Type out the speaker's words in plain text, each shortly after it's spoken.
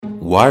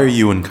Why are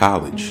you in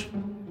college?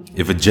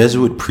 If a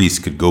Jesuit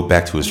priest could go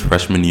back to his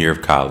freshman year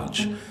of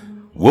college,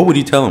 what would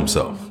he tell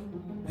himself?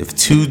 If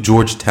two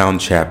Georgetown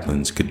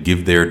chaplains could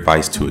give their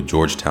advice to a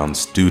Georgetown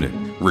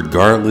student,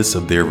 regardless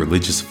of their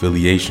religious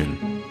affiliation,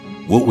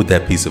 what would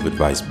that piece of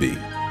advice be?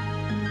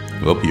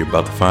 Well, you're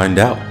about to find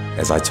out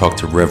as I talk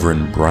to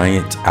Reverend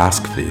Bryant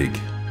Oskfig,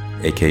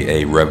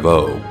 aka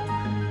Revo,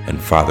 and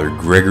Father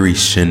Gregory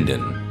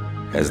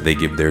Shinden as they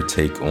give their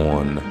take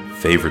on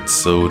favorite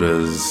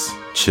sodas,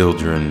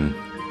 children,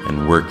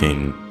 and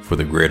working for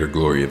the greater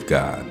glory of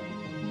God.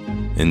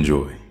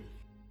 Enjoy.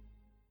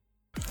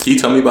 Can you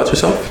tell me about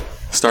yourself?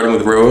 Starting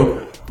with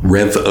Revo.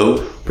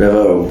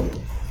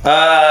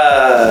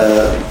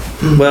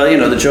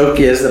 Well, the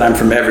joke is that I'm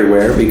from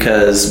everywhere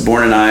because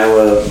born in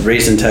Iowa,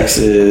 raised in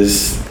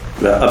Texas,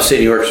 upstate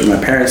New York is where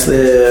my parents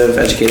live,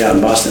 educated out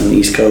in Boston on the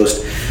East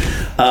Coast.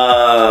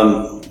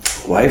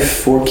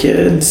 Wife, 4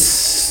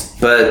 kids,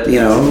 but,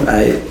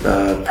 I,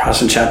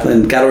 Protestant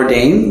chaplain, got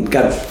ordained,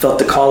 felt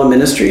the call of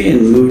ministry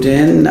and moved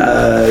in,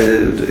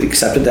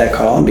 accepted that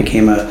call and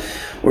became a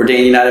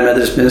ordained United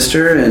Methodist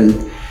minister.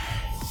 And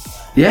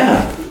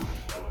yeah,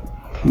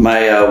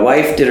 my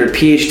wife did her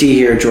PhD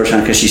here at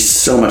Georgetown because she's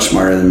so much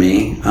smarter than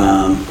me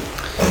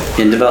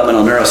in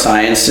developmental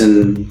neuroscience.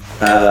 And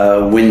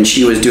when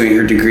she was doing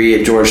her degree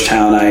at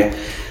Georgetown, I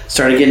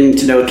started getting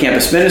to know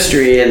campus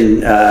ministry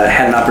and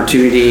had an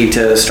opportunity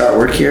to start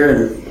work here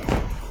and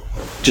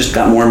just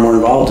got more and more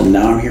involved. And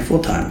now I'm here full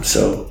time.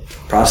 So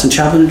Protestant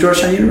chaplain at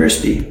Georgetown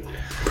University.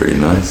 Pretty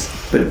nice.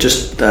 But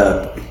just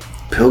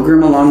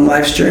pilgrim along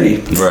life's journey.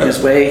 Right. His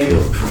way.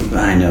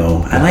 I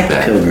know. I like the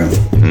pilgrim.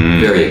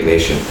 Very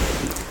Ignatian.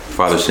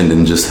 Father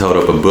Shinden just held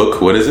up a book.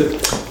 What is it?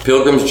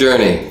 Pilgrim's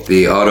Journey,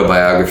 the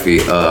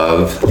autobiography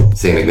of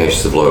St.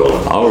 Ignatius of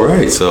Loyola. All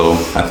right. So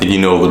I think you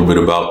know a little bit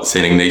about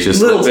St. Ignatius.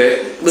 A little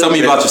bit. Tell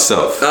me about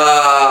yourself.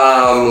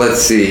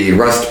 Let's see.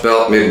 Rust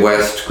Belt,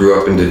 Midwest. Grew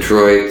up in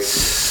Detroit.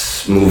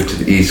 Moved to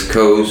the East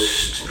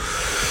Coast.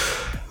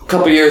 A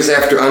couple years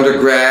after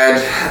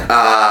undergrad,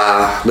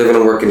 living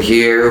and working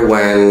here,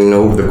 when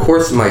over the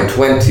course of my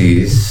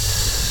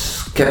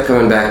 20s, kept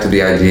coming back to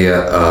the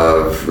idea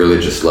of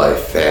religious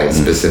life, and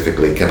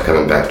specifically kept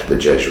coming back to the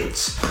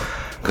Jesuits,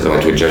 because I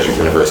went to a Jesuit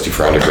university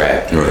for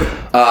undergrad. Right.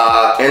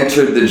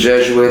 Entered the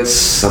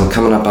Jesuits, I'm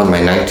coming up on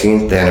my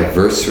 19th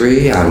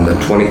anniversary on the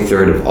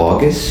 23rd of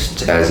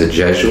August as a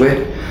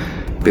Jesuit.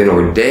 Been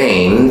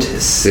ordained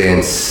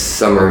since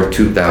summer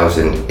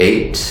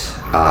 2008.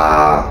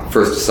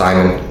 First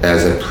assignment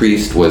as a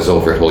priest was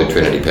over at Holy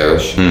Trinity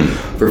Parish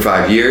for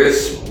 5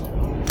 years.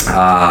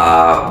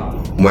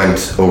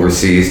 Went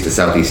overseas to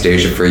Southeast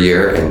Asia for a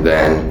year, and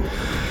then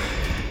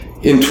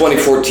in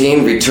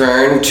 2014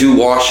 returned to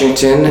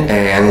Washington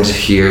and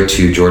here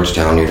to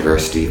Georgetown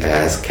University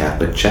as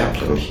Catholic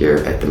chaplain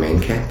here at the main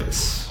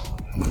campus.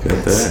 Look at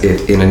That's that.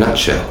 it in a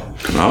nutshell.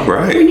 All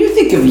right. When you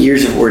think of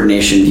years of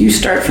ordination, do you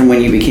start from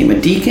when you became a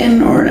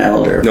deacon or an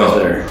elder? No.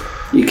 Presbyter?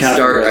 You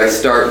count I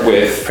start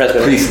with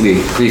Presbyter.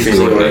 priestly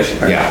ordination.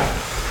 Right. Yeah,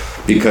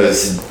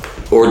 because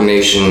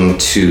ordination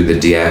to the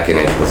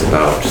diaconate was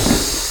about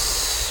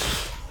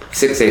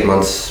 6-8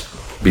 months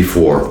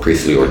before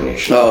priestly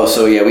ordination. Oh,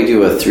 so yeah, we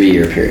do a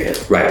 3-year period.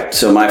 Right.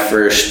 So my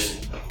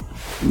first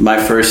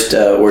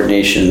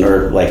ordination,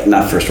 or like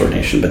not first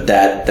ordination, but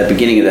the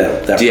beginning of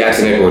that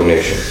Diaconate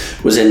ordination.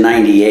 was in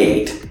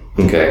 98.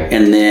 Okay.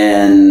 And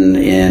then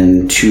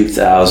in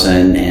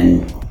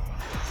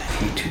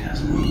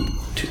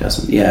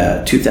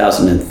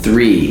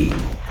 2003,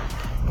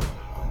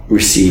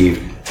 received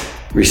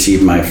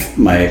my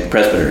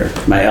presbyter,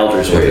 my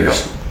elder's There you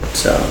orders.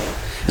 So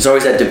there's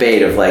always that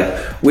debate of like,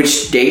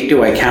 which date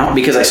do I count?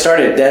 Because I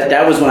started,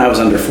 that was when I was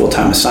under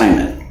full-time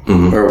assignment.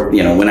 Or,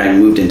 when I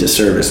moved into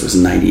service was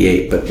in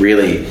 98, but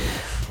really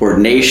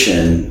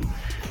ordination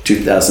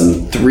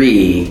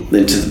 2003,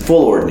 then to the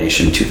full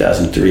ordination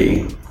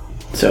 2003.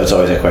 So it's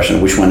always a question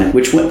of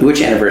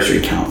which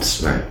anniversary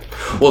counts. Right.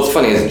 Well, it's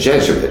funny, as a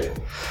Jesuit,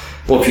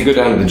 if you go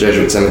down to the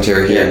Jesuit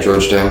cemetery here at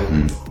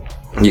Georgetown,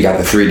 you got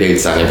the 3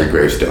 dates on every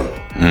gravestone.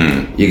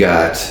 You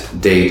got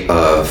date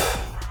of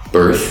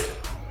birth,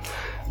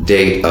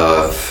 date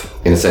of,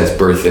 in a sense,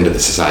 birth into the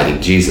Society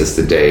of Jesus,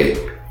 the day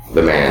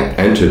the man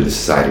entered the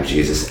Society of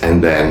Jesus,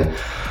 and then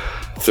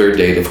third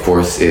date, of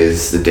course,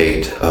 is the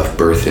date of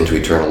birth into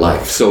eternal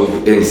life. So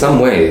in some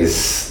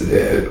ways,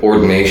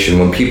 ordination,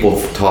 when people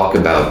talk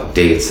about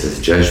dates as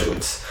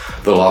Jesuits,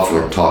 they'll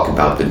often talk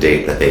about the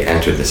date that they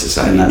entered the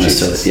Society of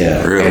Jesus,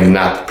 Really? and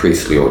not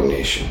priestly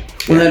ordination.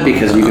 Well, that's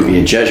because you could be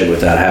a Jesuit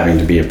without having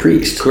to be a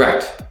priest.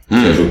 Correct.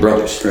 Jesuit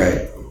brothers.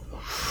 Right.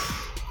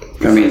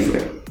 I mean,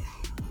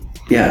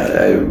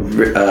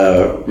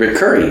 Rick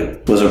Curry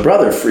was a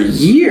brother for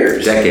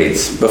years.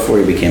 Decades. Before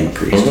he became a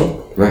priest.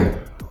 Right.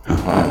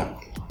 Wow.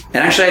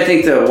 And actually, I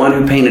think the one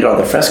who painted all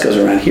the frescoes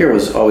around here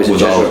was always a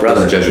Jesuit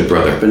brother. Was a Jesuit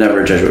brother. But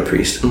never a Jesuit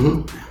priest.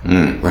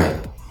 Right.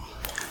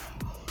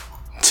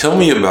 Tell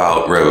me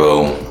about,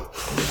 Revo,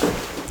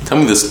 tell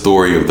me the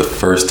story of the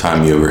first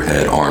time you ever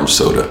had orange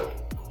soda.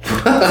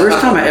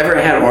 First time I ever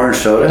had orange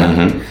soda?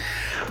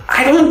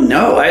 I don't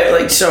know.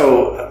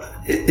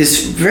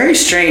 it's very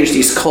strange,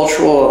 these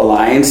cultural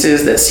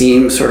alliances that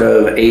seem sort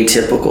of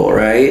atypical,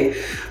 right?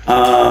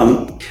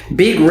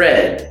 Big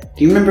Red.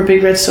 Do you remember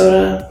Big Red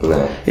soda?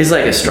 No. It's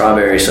like a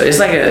strawberry soda. It's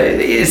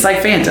like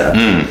Fanta.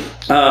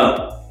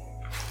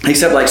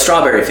 Except like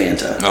strawberry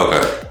Fanta.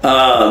 Okay.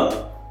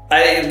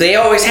 They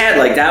always had,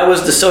 like, that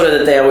was the soda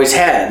that they always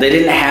had. They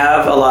didn't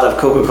have a lot of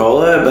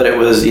Coca-Cola, but it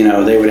was, you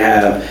know, they would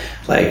have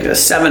like a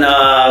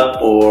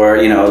 7-Up or,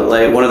 you know,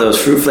 like one of those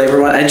fruit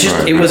flavor ones.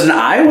 It was an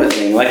Iowa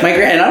thing. Like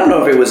and I don't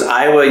know if it was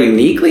Iowa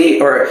uniquely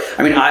or,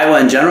 I mean,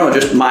 Iowa in general, or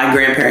just my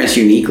grandparents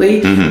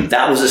uniquely.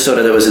 That was the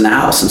soda that was in the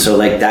house. And so,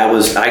 like,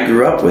 I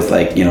grew up with,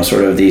 like, you know,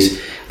 sort of these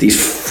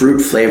fruit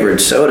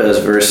flavored sodas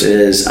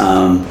versus,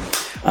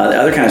 the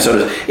other kind of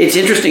sodas. It's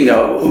interesting,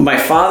 though. My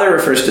father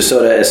refers to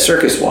soda as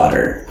circus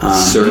water.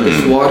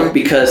 Circus water?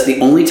 Because the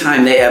only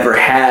time they ever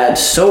had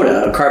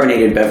soda,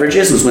 carbonated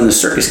beverages, was when the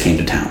circus came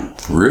to town.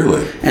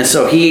 Really? And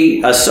so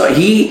he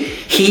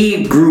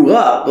grew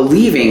up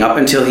believing, up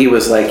until he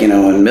was, like, you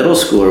know, in middle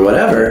school or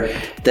whatever,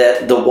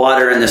 that the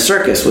water in the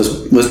circus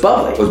was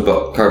bubbly.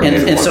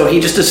 Carbonated and so he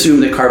just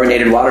assumed that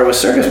carbonated water was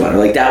circus water.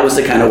 Like, that was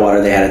the kind of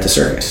water they had at the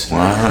circus.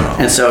 Wow.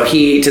 And so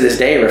he, to this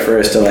day,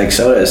 refers to, like,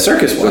 soda as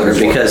circus water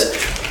because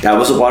that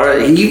was the water.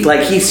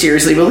 He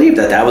seriously believed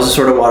that was the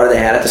sort of water they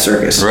had at the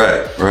circus.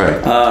 Right.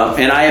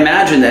 And I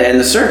imagine that in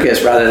the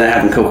circus, rather than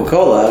having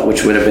Coca-Cola,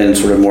 which would have been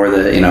sort of more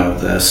the, you know,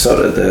 the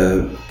soda,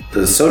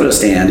 the soda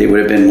stand, it would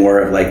have been more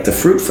of like the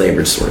fruit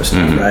flavored sort of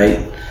stuff,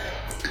 right?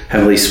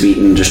 Heavily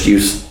sweetened,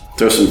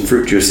 throw some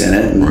fruit juice in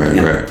it. And,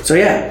 right. So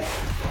yeah.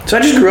 So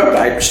I just grew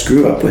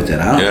up with it.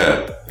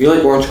 You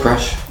like Orange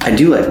Crush? I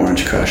do like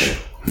Orange Crush.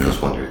 I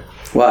was wondering.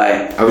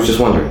 Why? I was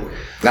just wondering.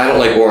 I don't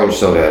like orange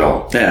soda at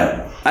all.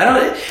 Yeah.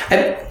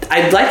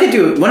 I'd like to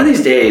do one of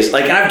these days,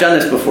 like, and I've done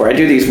this before. I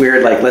do these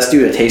weird, like, let's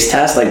do a taste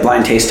test, like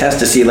blind taste test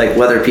to see, like,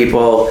 whether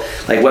people,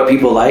 like, what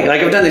people like.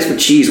 Like, I've done this with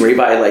cheese where you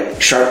buy,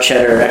 like, sharp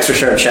cheddar, extra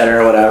sharp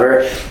cheddar or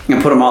whatever,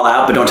 and put them all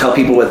out, but don't tell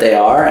people what they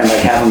are, and, like,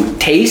 have them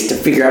taste to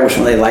figure out which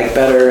one they like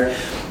better.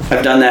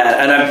 I've done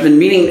that, and I've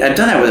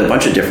done that with a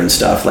bunch of different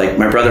stuff. Like,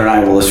 my brother and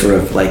I will sort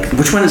of, like,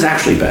 which one is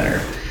actually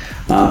better?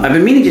 I've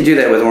been meaning to do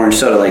that with orange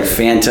soda, like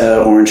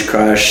Fanta, Orange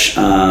Crush,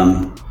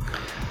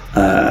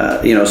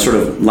 you know, sort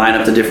of line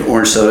up the different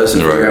orange sodas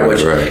and figure out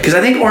which. Because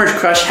I think Orange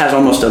Crush has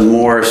almost a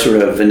more sort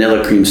of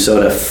vanilla cream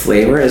soda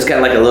flavor. It's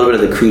got like a little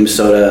bit of the cream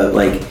soda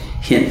like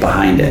hint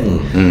behind it,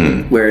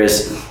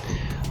 whereas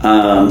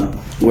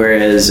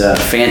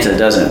Fanta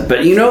doesn't.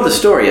 But you know the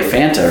story of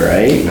Fanta,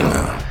 right?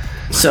 No.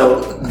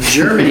 So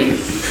Germany.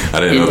 I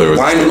didn't know there was.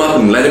 Wind them up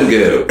and let them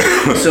go.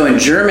 So in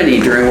Germany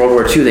during World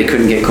War II, they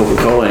couldn't get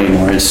Coca-Cola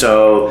anymore, and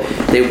so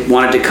they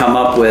wanted to come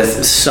up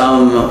with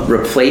some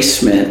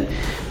replacement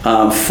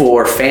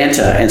for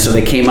Fanta, and so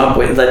they came up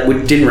with that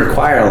didn't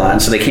require a lot,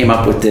 and so they came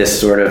up with this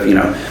sort of, you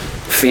know,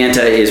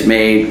 Fanta is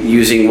made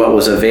using what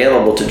was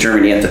available to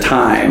Germany at the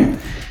time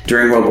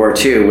during World War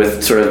II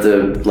with sort of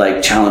the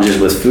like challenges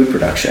with food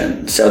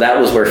production. So that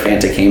was where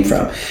Fanta came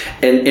from,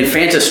 and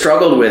Fanta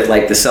struggled with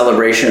like the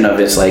celebration of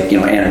its like,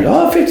 you know,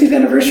 50th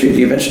anniversary of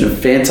the invention of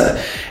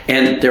Fanta,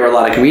 and there were a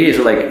lot of comedians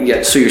who were like,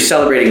 yeah, so you're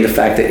celebrating the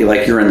fact that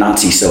you're a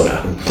Nazi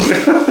soda.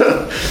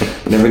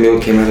 Never knew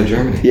it came out of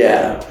Germany.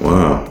 Yeah.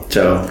 Wow.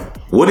 So,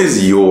 what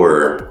is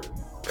your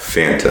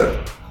Fanta?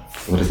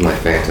 What is my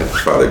Fanta?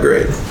 Father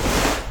Grade.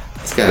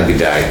 It's got to be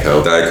Diet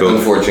Coke. Diet Coke.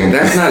 Unfortunately,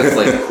 that's not as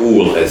like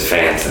cool as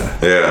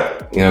Fanta.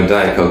 Yeah. You know,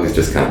 Diet Coke is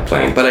just kind of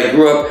plain. But I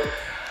grew up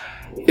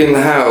in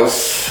the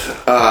house.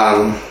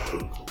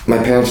 My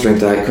parents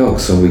drink Diet Coke,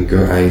 so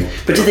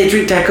But did they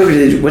drink Diet Coke?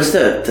 What's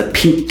the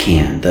pink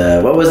can?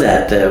 What was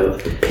that? The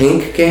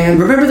pink can?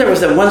 Remember there was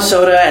that one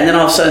soda, and then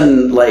all of a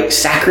sudden, like,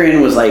 saccharin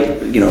was like,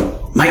 you know,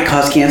 might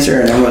cause cancer,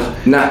 and everyone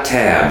was... Not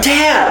Tab.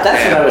 Tab!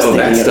 That's what I was thinking.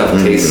 That stuff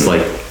tastes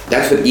like...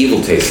 That's what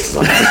evil tastes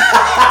like.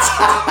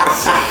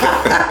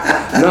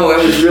 No,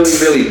 it was really,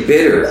 really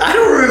bitter. I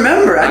don't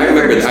remember. I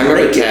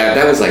remember Tab.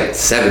 That was like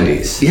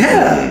 70s.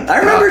 Yeah, I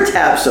remember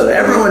Tab soda.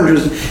 Everyone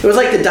it was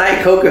like the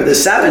Diet Coke of the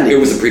 70s. It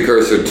was a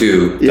precursor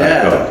to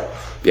Diet Coke.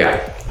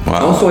 Yeah.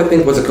 Wow. Also, I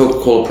think it was a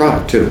Coca-Cola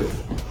product too.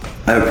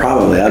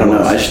 Probably. I don't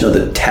know. I just know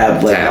that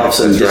Tab all of a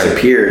sudden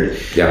disappeared.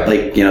 Right. Yeah.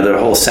 Like, you know, the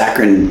whole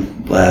saccharin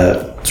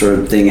sort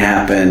of thing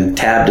happened.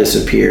 Tab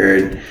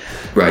disappeared.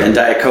 Right. And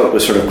Diet Coke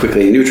was sort of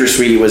quickly...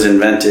 NutraSweet was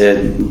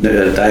invented.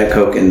 Diet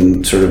Coke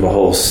and sort of a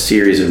whole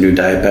series of new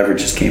diet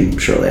beverages came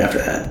shortly after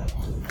that.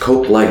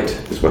 Coke Light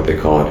is what they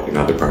call it in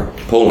other parts.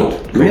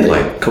 Poland. Coke Really?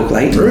 Light. Coke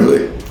Light?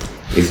 Really?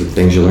 These are the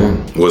things you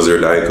learn. Was there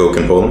Diet Coke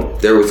in Poland?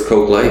 There was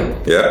Coke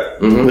Light. Yeah.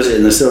 Mm-hmm. Was it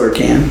in the silver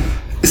can?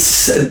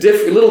 It's a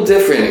little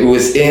different. It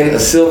was in a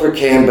silver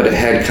can, but it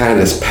had kind of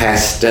this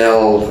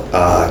pastel,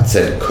 it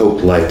said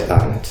Coke Light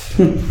on it.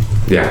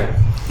 Yeah.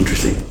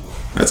 Interesting.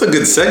 That's a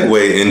good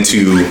segue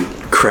into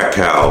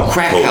Krakow.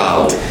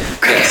 Krakow.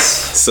 Yes.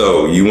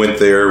 So you went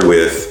there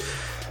with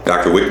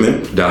Dr.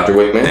 Wickman. Dr.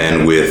 Wickman.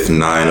 And with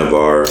 9 of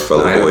our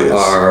fellow boys. 9 of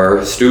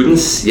our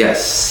students,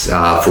 yes.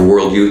 For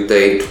World Youth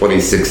Day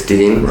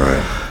 2016.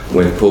 Right.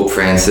 With Pope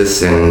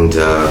Francis and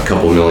a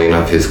couple million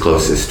of his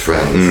closest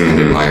friends and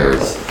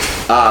admirers.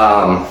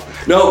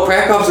 No,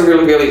 Krakow's a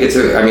really,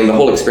 the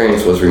whole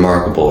experience was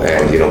remarkable,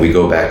 and, we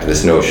go back to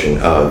this notion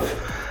of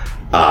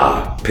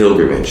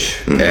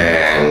pilgrimage,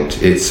 and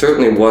it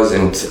certainly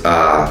wasn't,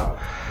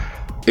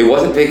 it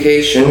wasn't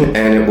vacation,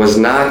 and it was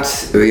not,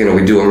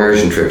 we do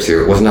immersion trips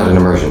here, it was not an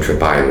immersion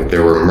trip either.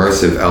 There were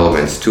immersive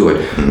elements to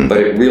it, but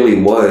it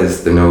really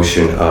was the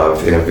notion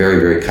of, in a very,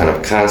 very kind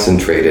of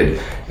concentrated,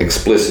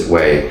 explicit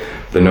way,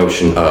 the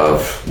notion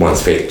of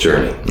one's faith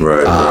journey.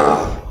 Right.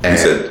 You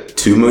said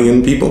 2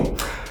 million people?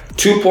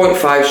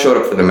 2.5 showed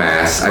up for the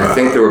Mass. I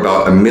think there were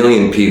about 1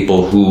 million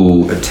people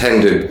who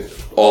attended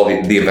all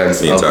the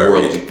events of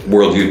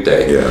World Youth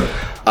Day.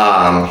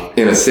 Yeah.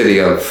 In a city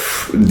of,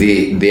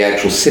 the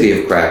actual city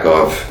of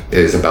Krakow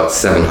is about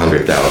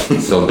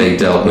 700,000. So they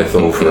dealt with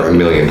over 1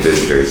 million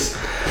visitors,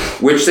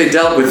 which they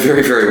dealt with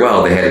very, very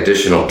well. They had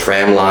additional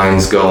tram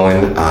lines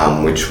going,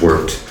 which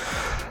worked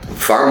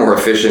far more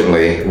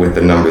efficiently with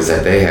the numbers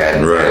that they had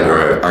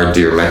than our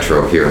dear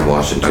metro here in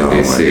Washington,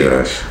 D.C. Oh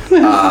my gosh.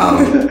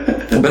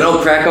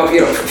 But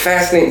Krakow,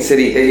 fascinating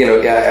city.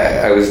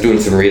 I was doing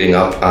some reading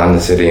up on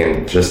the city,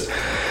 and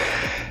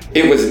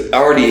it was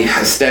already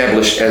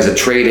established as a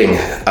trading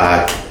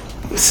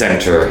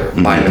center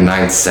by the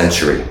 9th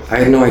century. I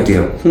had no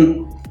idea.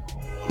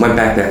 Went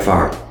back that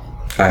far.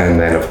 And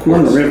then, of course,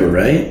 on the river,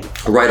 right?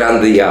 Right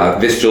on the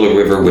Vistula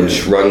River,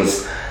 which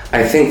runs,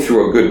 I think,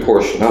 through a good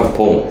portion of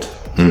Poland.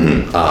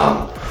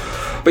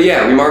 But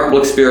yeah, remarkable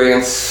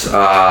experience,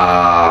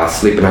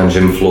 sleeping on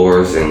gym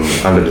floors and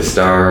under the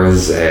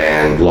stars,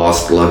 and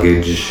lost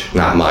luggage,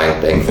 not mine,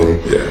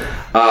 thankfully. Yeah.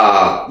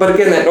 But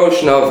again, that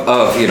notion of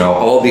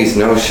all these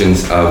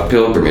notions of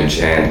pilgrimage,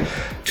 and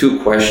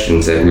 2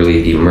 questions that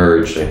really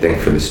emerged, I think,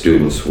 for the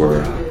students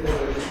were,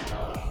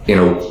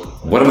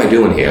 what am I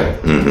doing here?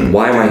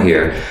 Why am I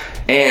here?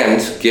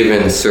 And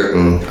given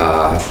certain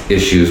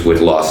issues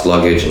with lost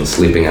luggage and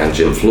sleeping on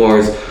gym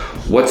floors,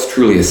 what's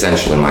truly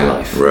essential in my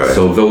life? Right.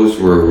 So those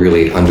were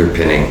really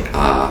underpinning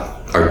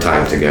our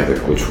time together,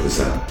 which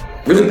was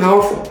really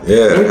powerful.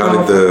 Yeah. Really How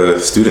powerful. did the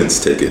students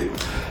take it?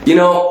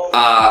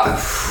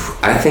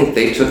 I think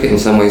they took it in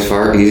some ways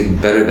far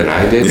better than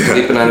I did.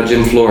 Sleeping on a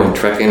gym floor and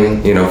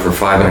trekking, for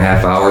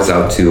 5.5 hours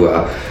out to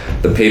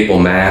the Papal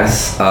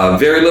Mass.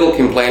 Very little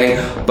complaining,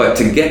 but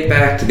to get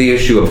back to the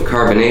issue of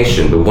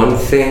carbonation, the one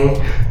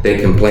thing they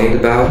complained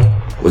about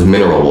was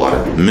mineral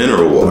water.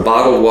 Mineral water.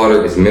 Bottled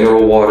water is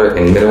mineral water,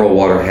 and mineral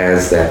water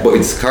has that, but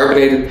it's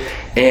carbonated,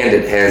 and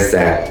it has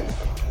that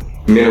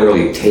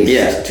minerally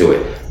taste to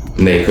it,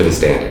 and they couldn't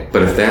stand it.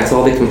 But if that's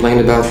all they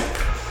complained about,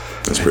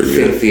 That's pretty I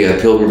good. think the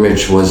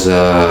pilgrimage was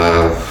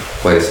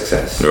quite a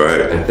success.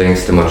 Right. And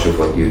thanks to much of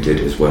what you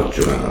did as well,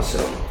 Jordan. So.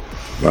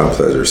 My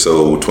pleasure.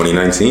 So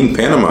 2019,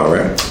 Panama,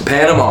 right?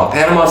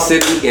 Panama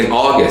City in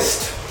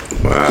August.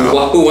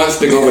 Wow. Who wants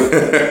to go with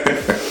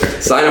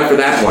sign up for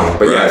that one?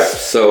 But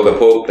yes, so the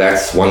Pope,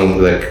 that's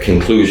the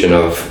conclusion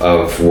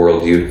of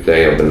World Youth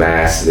Day of the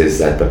Mass, is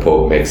that the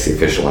Pope makes the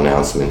official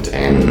announcement,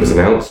 and it was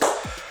announced.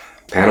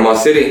 Panama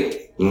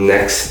City,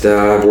 next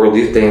World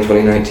Youth Day in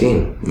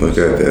 2019. Look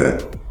at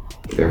that.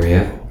 There we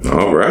have it.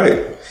 All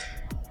right.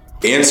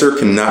 Answer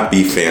cannot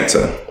be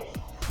Fanta.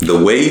 The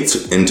way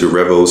into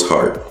Revo's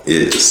heart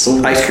is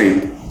Ice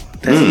cream.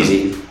 That's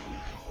easy.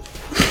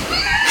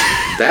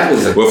 That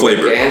was a What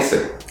flavor? quick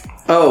answer.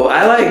 Oh,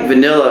 I like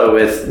vanilla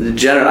with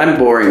I'm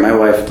boring. My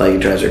wife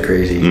drives her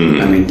crazy.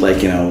 I mean,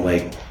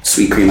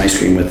 sweet cream ice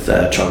cream with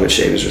chocolate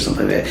shavings or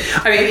something like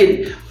that. I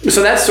mean,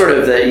 so that's sort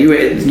of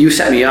you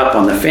set me up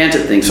on the Fanta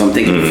thing. So I'm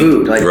thinking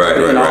food.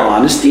 In all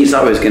honesty, it's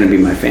always going to be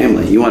my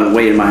family. You want to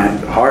weigh in my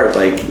heart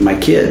like my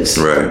kids.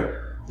 right.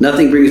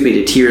 Nothing brings me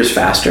to tears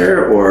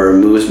faster or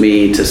moves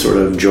me to sort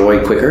of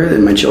joy quicker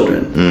than my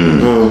children.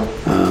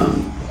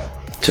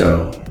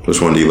 So, Which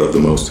one do you love the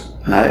most?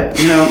 I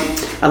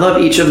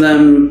love each of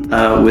them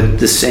with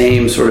the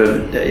same sort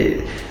of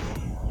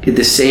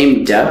the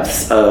same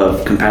depth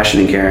of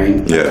compassion and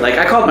caring. Yeah.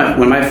 I called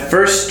when my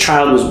first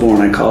child was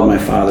born, I called my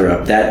father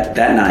up that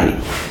night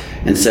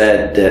and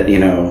said that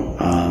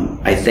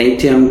I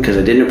thanked him because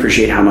I didn't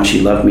appreciate how much he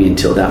loved me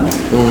until that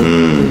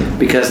moment.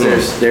 Because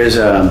there's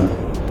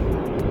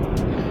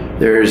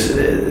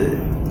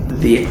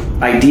the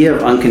idea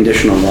of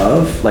unconditional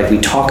love, we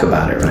talk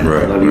about it, right?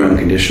 I love you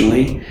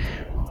unconditionally.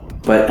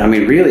 But I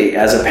mean, really,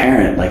 as a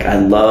parent, I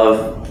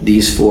love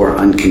these 4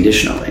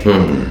 unconditionally.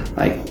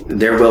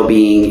 Their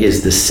well-being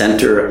is the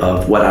center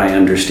of what I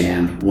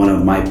understand one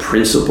of my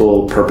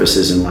principal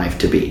purposes in life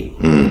to be.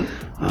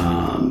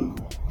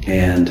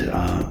 And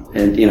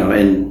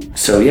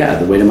so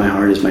the weight of my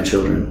heart is my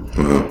children.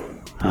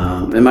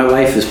 And my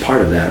wife is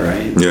part of that,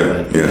 right?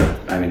 Yeah.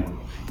 I mean,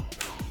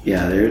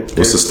 they're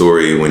What's the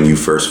story when you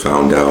first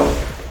found out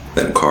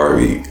that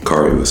Kari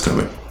was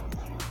coming?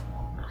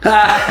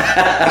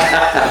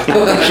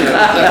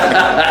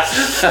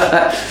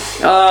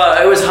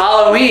 It was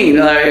Halloween.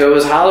 It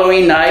was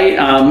Halloween night.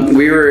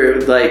 We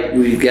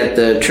get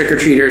the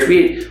trick-or-treaters.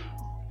 It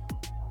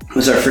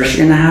was our first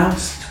year in the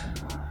house.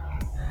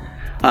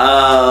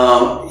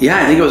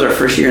 I think it was our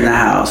first year in the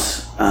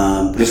house.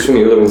 Just when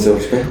you were living in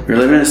Silver Spring? We were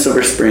living in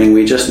Silver Spring.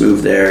 We just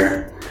moved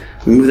there.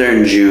 We moved there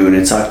in June.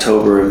 It's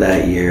October of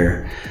that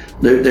year.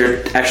 There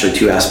are actually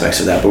two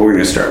aspects of that, but we're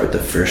going to start with the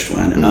first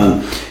one.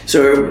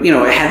 So,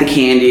 it had the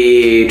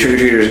candy,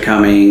 trick-or-treaters are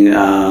coming.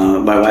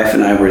 My wife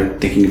and I were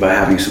thinking about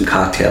having some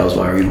cocktails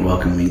while we were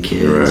welcoming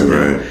kids.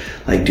 Right.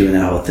 Like doing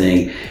that whole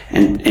thing.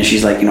 And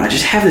she's like, I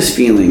just have this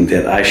feeling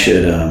that I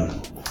should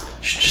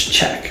just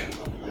check.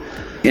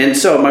 And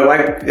so my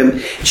wife,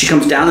 she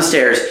comes down the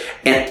stairs,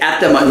 and at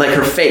the moment, like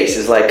her face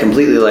is like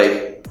completely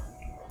like...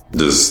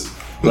 Just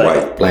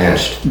white.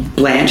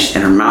 Blanched,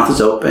 and her mouth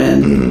is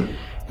open. Mm-hmm.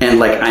 And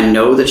like, I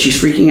know that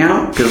she's freaking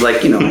out because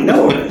like, I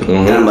know her. Mm-hmm.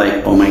 And I'm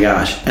like, oh my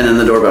gosh. And then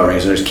the doorbell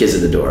rings and there's kids at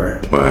the door.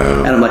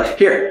 Wow. And I'm like,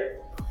 here.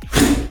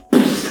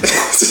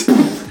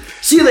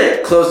 See you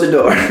later. Close the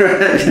door.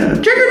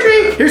 Trick or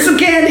treat. Here's some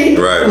candy.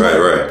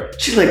 Right.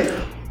 She's like, I don't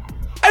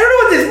know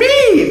what this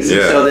means.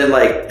 Yeah. So then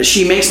like,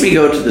 she makes me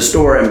go to the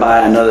store and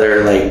buy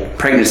another like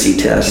pregnancy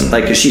test. Mm-hmm.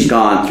 Like, cause she's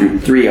gone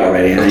through 3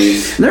 already. And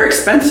they're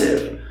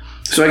expensive.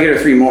 So I get her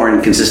 3 more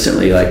and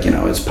consistently like,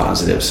 it's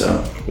positive.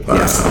 So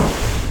wow.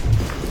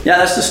 Yeah,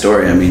 that's the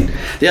story. I mean,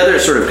 the other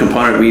sort of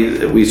component,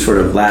 we sort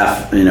of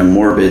laugh in a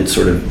morbid,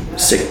 sort of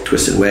sick,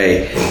 twisted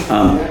way.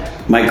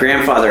 My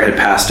grandfather had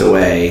passed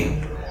away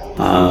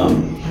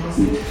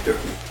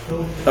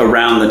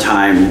around the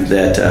time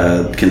that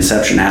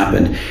conception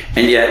happened.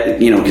 And yet,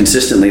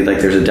 consistently, like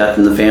there's a death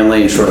in the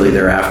family, and shortly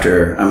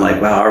thereafter, I'm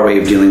like, wow, our way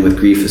of dealing with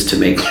grief is to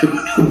make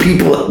new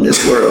people in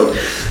this world.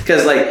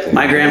 Because like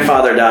my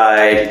grandfather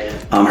died,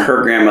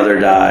 her grandmother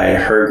died,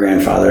 her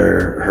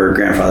grandfather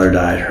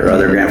died, her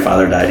other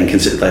grandfather died, and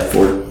considered like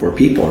four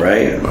people,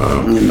 right?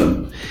 Wow.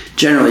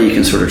 Generally, you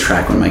can sort of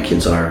track when my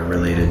kids are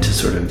related to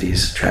sort of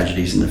these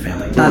tragedies in the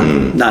family.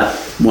 Not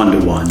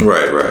one-to-one.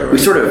 Right.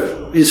 It's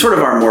sort of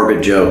our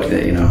morbid joke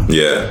that,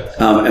 Yeah.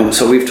 And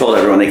so we've told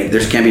everyone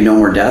there can be no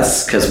more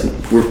deaths because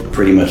we're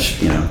pretty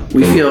much,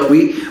 we feel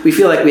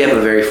like we have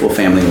a very full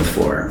family with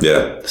 4.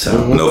 Yeah.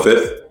 So no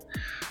 5th?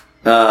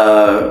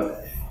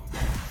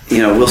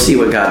 We'll see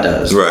what God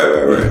does.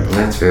 Right.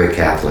 That's very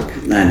Catholic.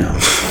 I know.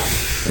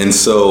 And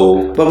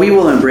so... But we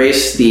will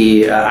embrace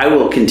I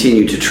will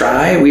continue to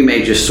try. We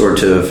may just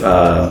sort of,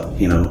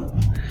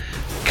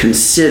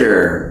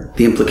 consider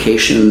the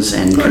implications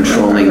and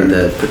controlling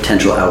the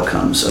potential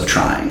outcomes of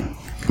trying.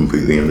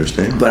 Completely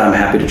understand. But I'm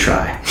happy to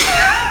try.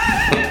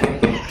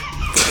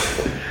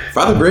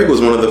 Father Greg was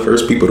one of the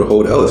first people to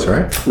hold Ellis,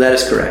 right? That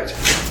is correct.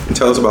 And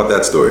tell us about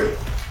that story.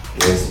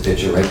 There's the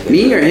picture right there.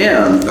 Me or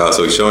him? Oh,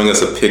 so he's showing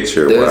us a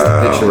picture. There's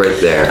the picture right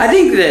there. I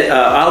think that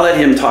I'll let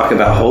him talk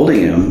about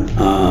holding him.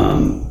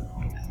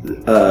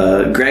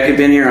 Greg had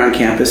been here on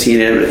campus.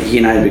 He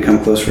and I had become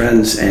close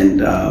friends,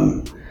 and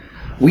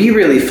we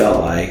really felt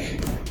like,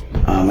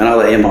 and I'll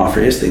let him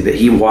offer his thing, that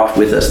he walked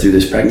with us through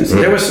this pregnancy.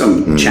 There were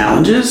some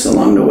challenges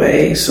along the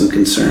way, some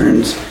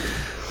concerns.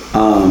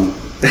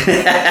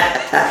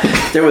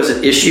 There was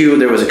an issue.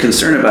 There was a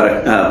concern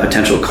about a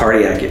potential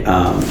cardiac.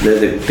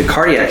 The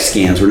cardiac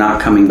scans were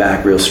not coming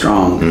back real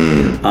strong,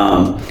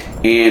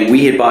 and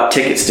we had bought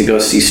tickets to go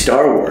see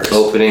Star Wars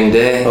Opening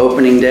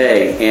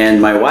day,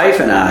 and my wife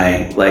and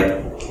I, like,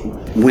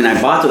 when I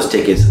bought those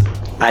tickets,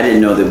 I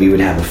didn't know that we would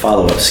have a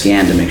follow-up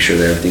scan to make sure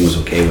that everything was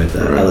okay with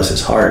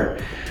Ellis's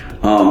heart,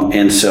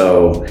 and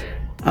so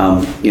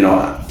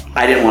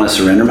I didn't want to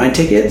surrender my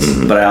tickets,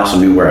 but I also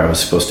knew where I was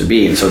supposed to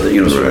be. And so,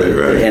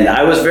 and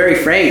I was very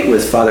frank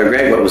with Father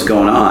Greg what was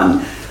going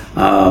on,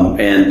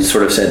 and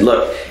sort of said,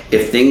 look,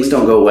 if things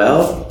don't go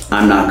well,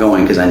 I'm not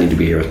going because I need to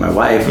be here with my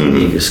wife. We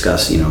need to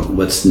discuss,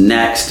 what's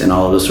next and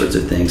all of those sorts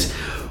of things.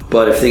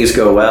 But if things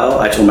go well,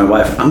 I told my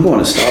wife, I'm going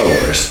to Star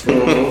Wars.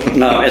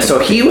 And so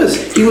he was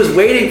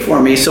waiting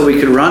for me so we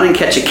could run and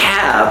catch a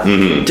cab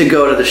to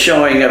go to the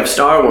showing of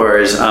Star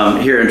Wars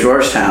here in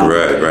Georgetown.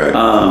 Right.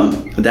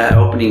 That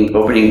opening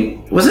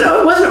wasn't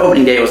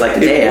opening day. It was like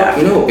the day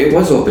after. No, it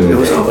was opening.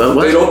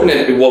 They'd open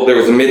it. Well, there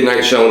was a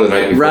midnight show the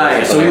night before.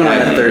 Right. So we went on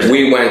that Thursday.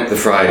 We went the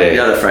Friday. The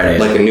other Friday.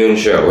 Like a noon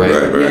show, right?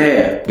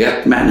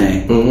 Yeah.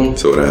 Matinee. Mm-hmm.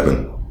 So what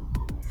happened?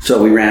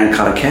 So we ran and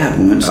caught a cab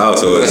and went. Oh,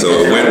 so it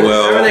went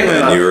well. Everything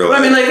went well. You were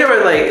there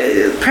were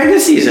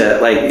pregnancy is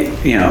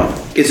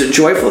it's a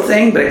joyful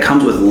thing, but it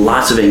comes with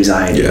lots of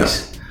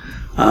anxieties.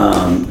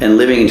 And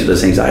living into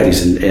those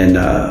anxieties, and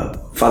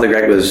Father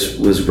Greg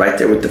was right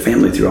there with the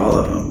family through all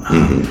of them.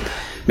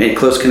 Made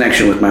close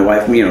connection with my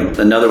wife.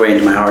 Another way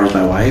into my heart is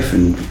my wife,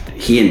 and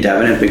he and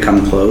Devin have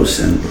become close,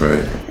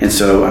 and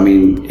so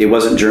it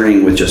wasn't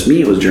journeying with just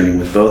me; it was journeying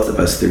with both of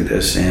us through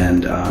this,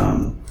 and.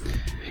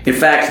 In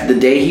fact, the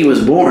day he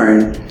was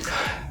born,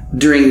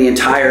 during the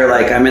entire,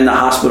 I'm in the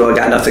hospital, I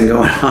got nothing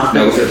going on.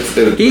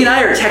 He and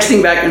I are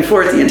texting back and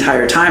forth the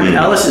entire time.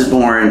 Ellis is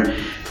born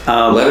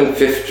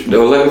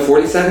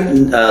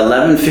 11:47?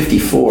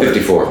 11:54.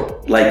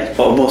 54. Like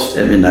almost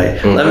at midnight.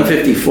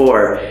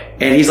 11:54.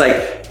 And he's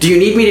like, do you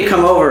need me to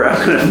come over? I'm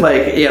kind of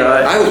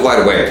I was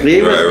wide awake.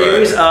 He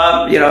was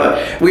up,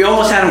 we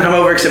almost had him come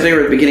over, except they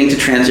were beginning to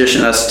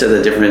transition us to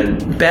the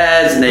different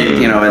beds, and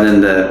they,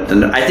 and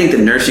then I think the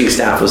nursing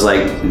staff was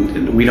like,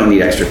 we don't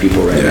need extra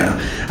people right now.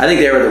 I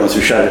think they were the ones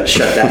who shut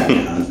that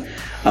down.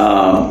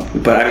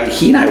 But I mean,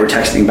 he and I were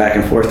texting back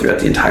and forth throughout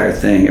the entire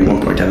thing. At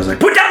one point, I was like,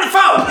 "Put down the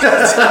phone."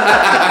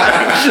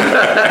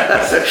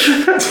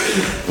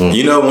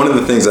 You know, one of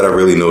the things that I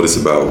really notice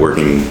about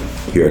working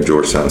here at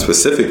Georgetown,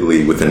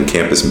 specifically within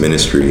campus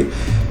ministry,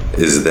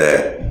 is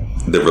that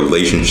the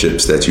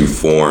relationships that you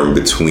form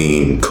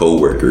between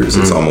coworkers,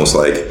 it's almost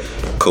like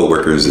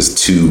coworkers is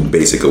too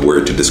basic a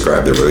word to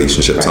describe the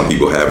relationship some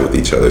people have with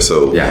each other.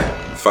 So,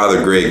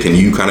 Father Greg, can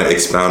you kind of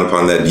expound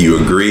upon that? Do you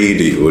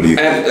agree? What do you?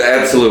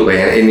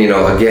 Absolutely, and you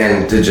know,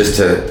 again,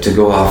 to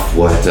go off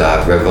what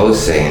Revo's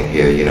saying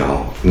here, you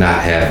know,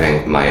 not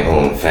having my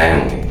own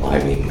family. Well,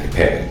 I mean, my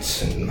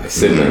parents and my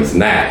siblings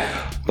and that,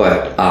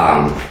 but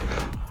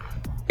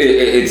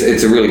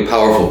it's a really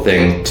powerful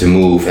thing to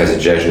move as a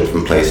Jesuit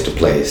from place to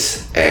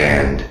place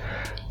and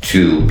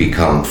to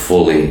become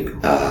fully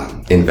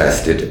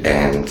invested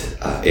and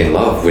in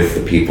love with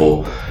the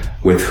people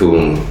with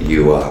whom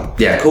you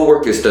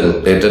co-workers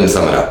doesn't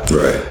sum it up.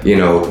 Right. You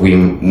know, we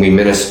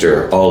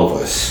minister, all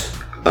of us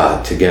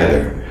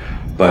together,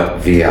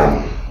 but the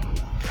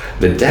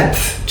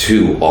depth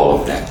to all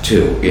of that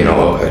too, you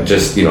know,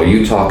 just, you know,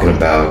 you talking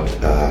about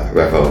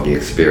Revo, the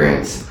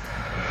experience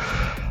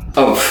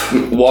of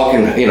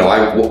walking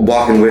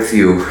with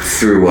you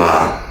through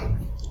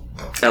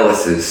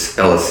Ellis's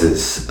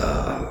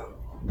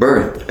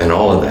birth and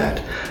all of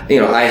that. You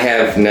know, I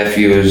have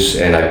nephews,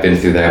 and I've been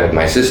through that with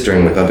my sister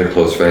and with other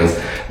close friends.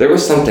 There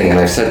was something, and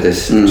I've said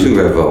this to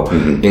Revo,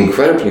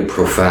 incredibly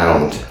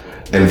profound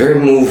and very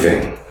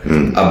moving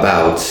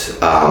about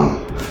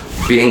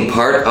being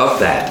part of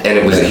that. And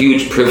it was a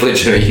huge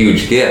privilege and a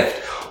huge gift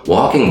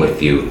walking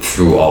with you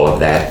through all of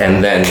that.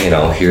 And then, you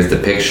know, here's the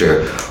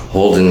picture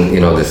holding, you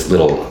know, this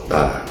little...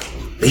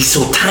 he's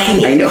so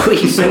tiny. I know.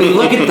 He's so, I mean,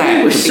 look at that.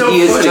 He was so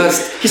he funny. is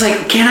just... He's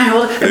like, can I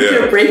hold it? Are you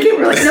going to break it?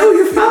 We're like, no,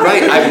 you're fine.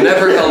 Right. I've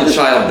never held a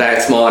child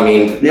that small. I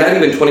mean, not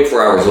even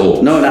 24 hours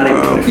old. No, not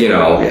even 24. You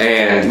know,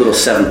 and... Little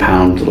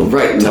 7-pound little...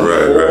 Right. To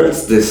hold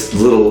this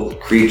little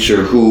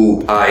creature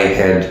who I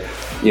had,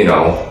 you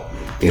know,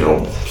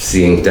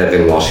 seeing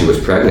Devin while she was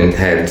pregnant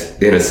had,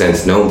 in a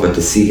sense, known, but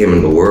to see him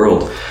in the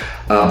world...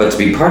 but to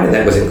be part of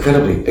that was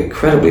incredibly,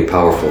 incredibly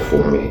powerful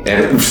for me.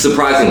 And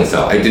surprisingly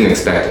so. I didn't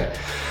expect it.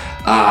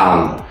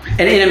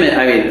 And intimate,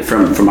 I mean,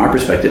 from our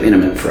perspective,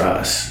 intimate for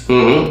us.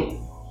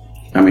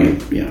 Mm-hmm. I mean,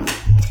 you know,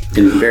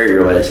 in very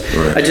real ways.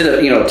 Right. I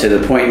did, you know, to the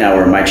point now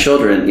where my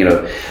children, you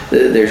know,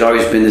 there's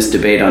always been this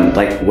debate on,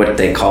 like, what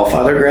they call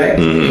Father Greg.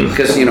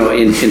 Because, you know,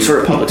 in sort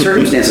of public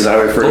circumstances, I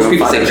refer to him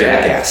people Father say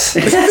Greg. jackass.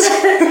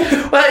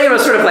 Well, you know,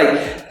 sort of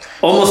like...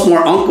 almost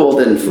more uncle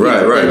than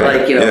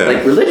like, you know,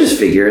 like religious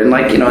figure. And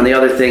like, you know, and the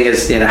other thing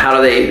is, you know, how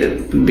do they,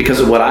 because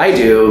of what I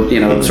do, you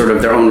know, sort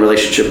of their own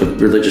relationship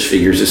with religious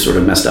figures is sort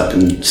of messed up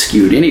and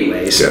skewed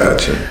anyways.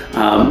 Gotcha.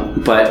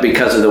 But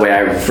because of the way I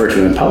refer to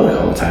him in public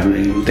all the time,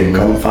 they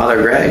call him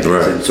Father Greg.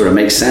 Right. It sort of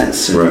makes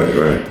sense.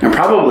 Right. And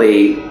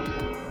probably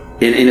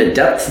in a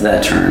depth of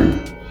that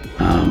term,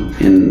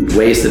 in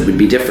ways that would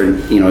be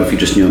different, you know, if you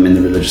just knew him in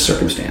the religious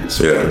circumstance.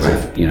 Yeah.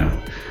 Right. You know,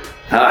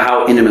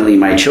 how intimately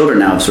my children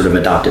now have sort of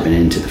adopted me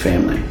into the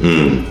family.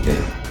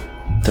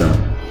 So,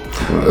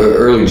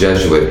 early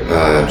Jesuit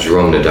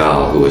Jerome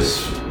Nadal, who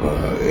was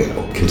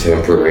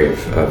contemporary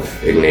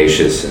of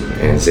Ignatius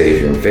and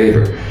Xavier and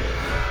Faber,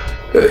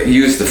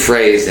 used the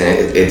phrase, and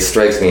it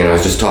strikes me. And I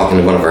was just talking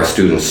to one of our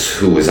students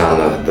who was on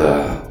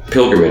the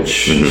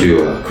pilgrimage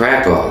to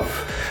Krakow.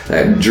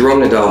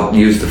 Jerome Nadal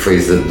used the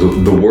phrase that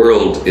the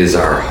world is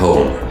our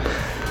home.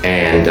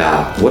 And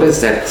what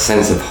is that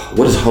sense of,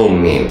 what does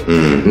home mean?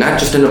 Not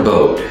just an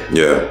abode.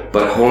 Yeah.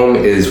 But home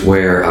is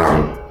where,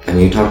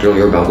 and you talked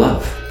earlier about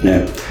love.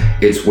 Yeah.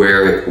 It's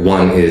where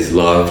one is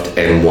loved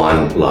and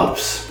one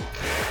loves.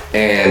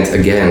 And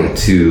again,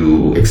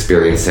 to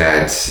experience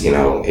that, you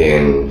know,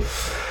 in,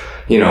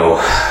 you know,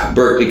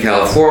 Berkeley,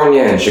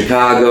 California, and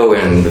Chicago,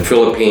 and the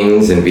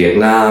Philippines, and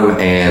Vietnam,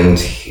 and,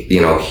 you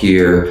know,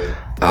 here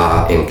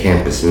in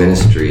campus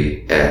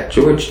ministry at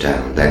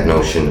Georgetown, that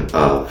notion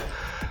of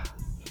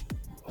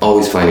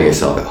always finding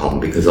yourself at home,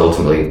 because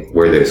ultimately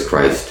where there's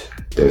Christ,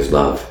 there's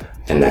love,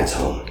 and that's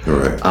home.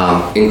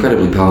 Right.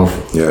 Incredibly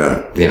powerful.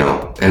 Yeah. You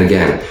know, and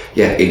again,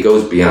 it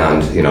goes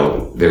beyond, you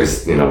know,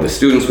 there's, you know, the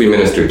students we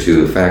minister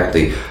to, the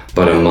faculty,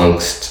 but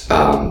amongst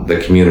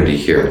the community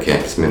here in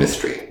campus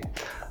ministry.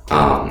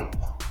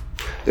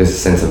 There's a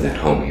sense of that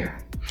home here.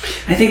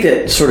 I think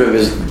that sort of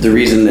is the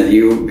reason that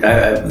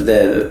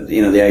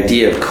the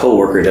idea of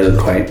coworker doesn't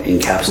quite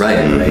encapsulate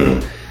it,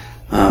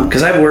 right?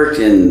 Because I've worked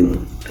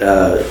in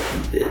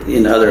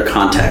other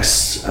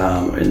contexts,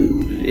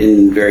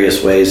 in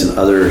various ways, in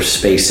other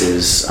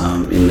spaces,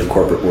 in the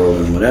corporate world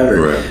and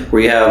whatever,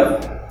 where you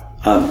have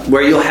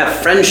where you'll have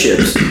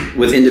friendships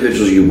with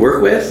individuals you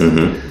work with,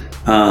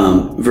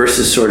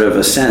 versus sort of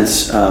a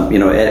sense, you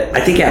know,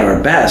 I think at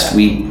our best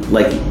we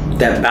like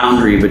that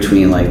boundary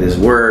between like this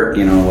work,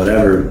 you know,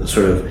 whatever,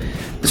 sort of,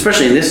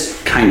 especially in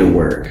this kind of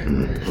work.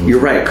 You're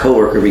right,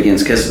 coworker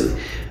begins because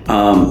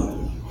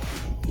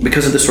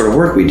of the sort of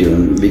work we do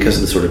and because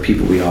of the sort of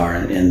people we are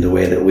and the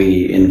way that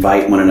we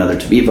invite one another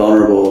to be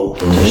vulnerable,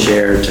 to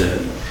share, to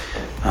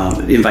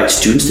invite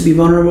students to be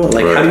vulnerable.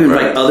 Like, how do you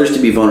invite others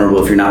to be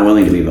vulnerable if you're not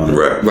willing to be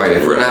vulnerable? Right.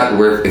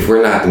 If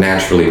we're not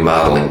naturally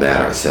modeling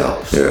that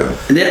ourselves. Yeah.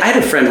 And then I had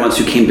a friend once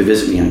who came to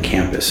visit me on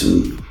campus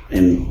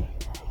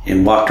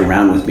and walked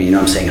around with me. You know,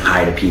 I'm saying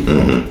hi to people.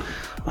 Mm-hmm.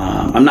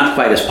 I'm not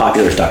quite as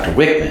popular as Dr.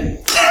 Wickman.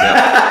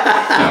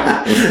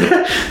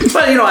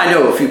 But, you know, I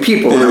know a few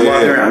people when I'm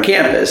walking around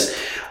campus.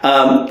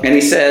 And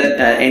he said,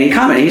 and he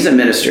commented, he's a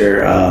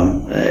minister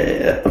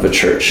of a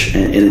church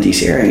in the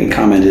D.C. area, and he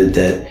commented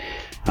that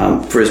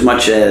for as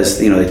much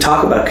as, you know, they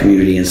talk about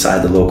community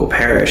inside the local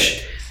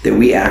parish, that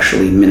we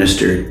actually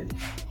minister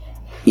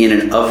in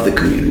and of the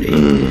community.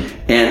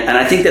 Mm-hmm. And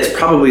I think that's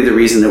probably the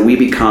reason that we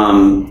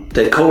become,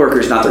 that coworker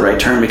is not the right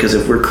term, because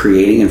if we're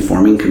creating and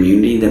forming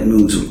community, that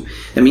means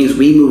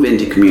we move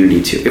into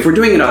community too. If we're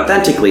doing it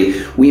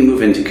authentically, we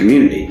move into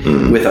community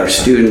with our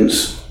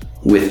students,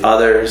 with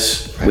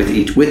others, with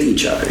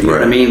each other. You know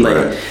what I mean?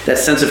 Like that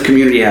sense of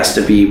community has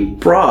to be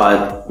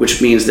broad,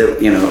 which means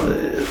that, you know,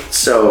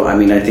 so, I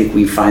mean, I think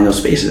we find those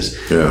spaces.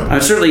 Yeah.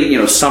 Certainly, you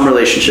know, some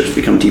relationships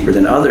become deeper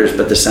than others,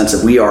 but the sense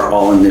that we are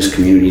all in this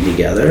community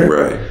together.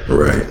 Right.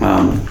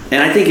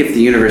 And I think if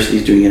the university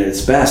is doing it at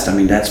its best, I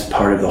mean, that's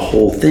part of the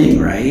whole thing,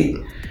 right?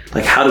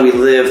 Like, how do we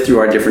live through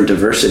our different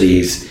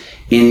diversities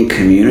in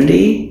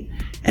community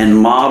and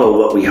model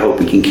what we hope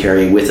we can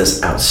carry with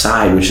us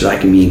outside, which is I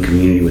can be in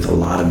community with a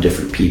lot of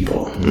different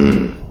people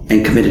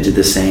and committed to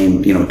the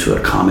same, you know, to a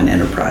common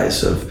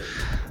enterprise of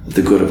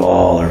the good of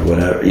all, or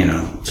whatever, you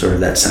know, sort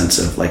of that sense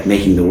of like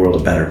making the world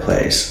a better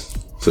place.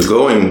 So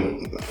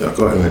going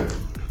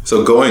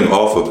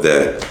off of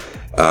that,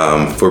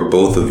 for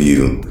both of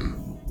you,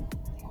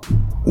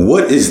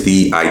 what is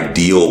the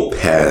ideal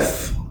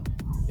path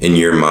in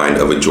your mind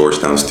of a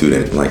Georgetown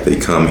student? Like, they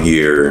come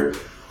here,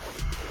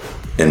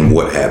 and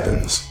what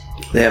happens?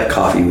 They have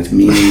coffee with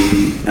me.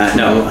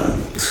 No.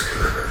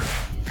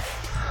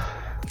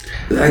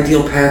 The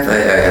ideal path,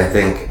 I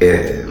think,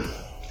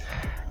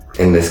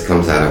 and this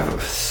comes out of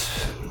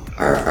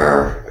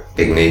our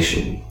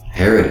Ignatian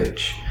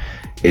heritage,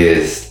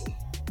 is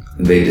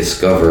they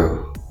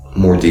discover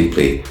more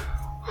deeply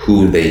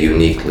who they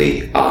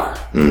uniquely are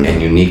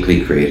and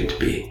uniquely created to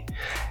be.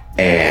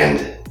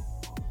 And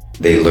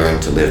they learn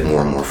to live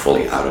more and more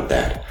fully out of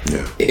that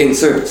in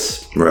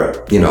service. Right.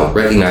 You know,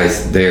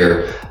 recognize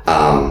their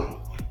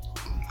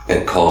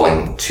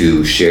calling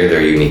to share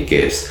their unique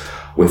gifts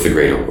with the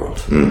greater world.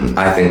 Mm-hmm.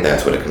 I think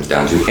that's what it comes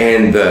down to.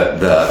 And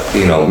the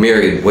you know,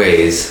 myriad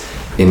ways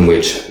in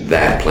which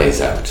that plays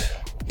out.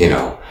 You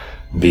know,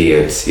 be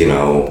it, you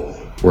know,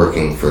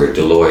 working for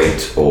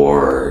Deloitte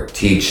or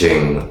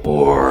teaching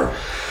or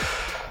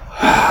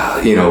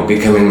you know,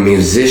 becoming a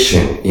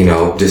musician, you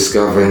know,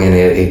 discovering, and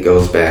it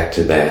goes back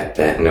to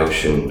that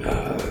notion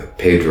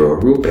Pedro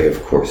Arrupe,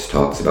 of course,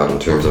 talks about in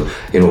terms of,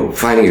 you know,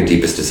 finding your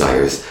deepest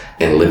desires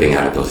and living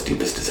out of those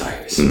deepest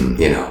desires,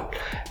 you know,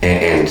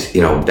 and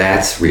you know,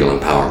 that's real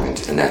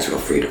empowerment and that's real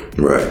freedom.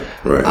 Right.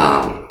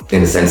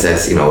 In a sense,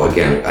 that's, you know,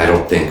 again, I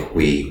don't think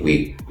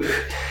we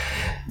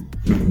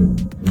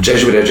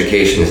Jesuit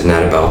education is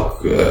not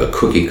about a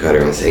cookie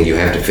cutter and saying you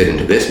have to fit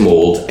into this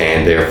mold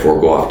and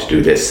therefore go off to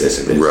do this,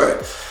 and this.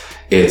 Right.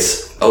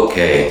 It's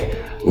okay.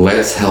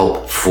 Let's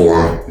help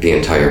form the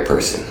entire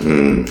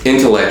person,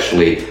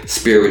 intellectually,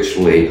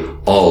 spiritually,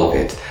 all of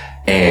it,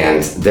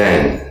 and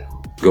then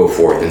go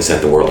forth and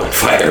set the world on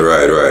fire.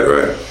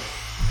 Right.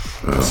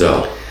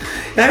 So,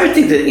 I would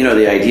think that, you know,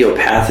 the ideal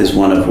path is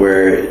one of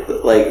where,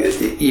 like,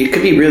 it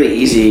could be really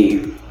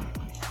easy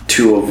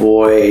to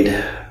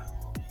avoid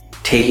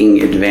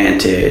taking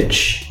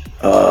advantage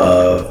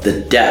of the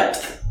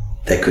depth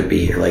that could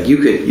be here. Like, you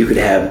could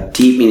have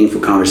deep,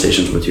 meaningful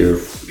conversations with your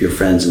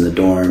friends in the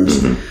dorms.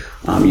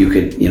 Mm-hmm. You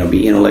could, you know,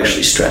 be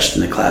intellectually stretched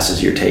in the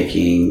classes you're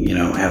taking. You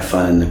know, have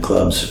fun in the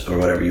clubs or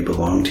whatever you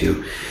belong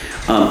to.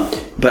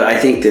 But I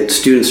think that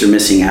students are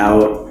missing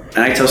out,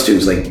 and I tell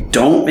students, like,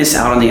 don't miss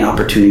out on the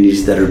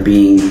opportunities that are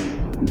being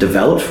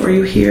developed for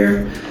you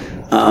here,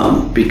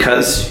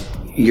 because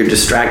you're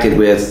distracted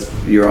with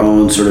your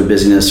own sort of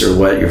business or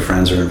what your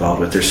friends are involved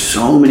with. There's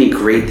so many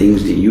great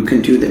things that you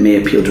can do that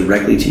may appeal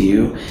directly to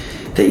you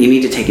that you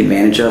need to take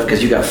advantage of,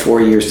 because you got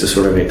 4 years to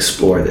sort of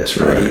explore this,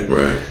 right?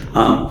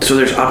 Right. So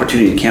there's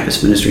opportunity in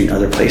campus ministry and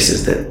other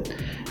places that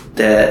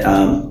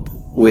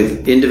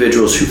with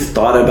individuals who've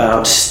thought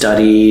about,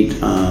 studied,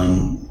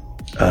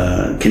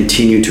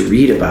 continue to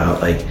read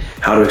about, like,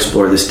 how to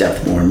explore this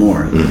depth more and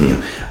more. Mm-hmm. You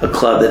know, a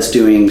club that's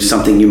doing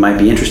something you might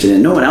be interested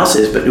in. No one else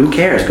is, but who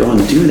cares? Go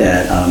and do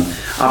that.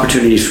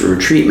 Opportunities for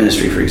retreat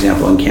ministry, for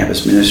example, and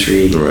campus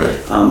ministry,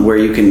 where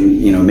you can,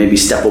 you know, maybe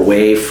step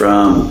away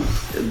from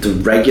the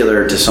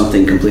regular to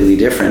something completely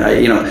different.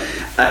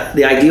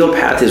 The ideal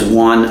path is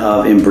one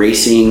of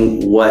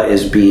embracing what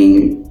is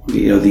being,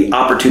 you know, the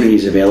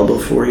opportunities available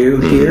for you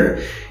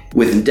here,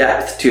 with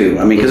depth too.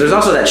 I mean, because there's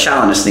also that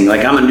shallowness thing.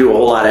 Like, I'm going to do a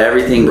whole lot of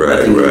everything, but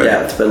nothing in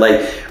depth. But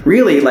like,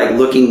 really, like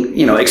looking,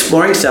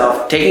 exploring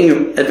self,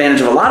 taking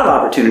advantage of a lot of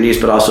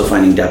opportunities, but also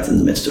finding depth in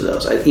the midst of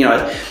those. But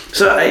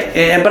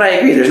I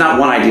agree. There's not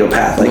one ideal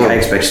path. Like, I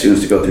expect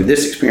students to go through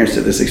this experience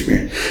to this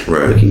experience,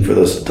 looking for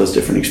those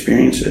different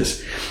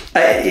experiences.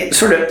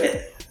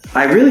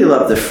 I really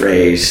love the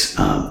phrase,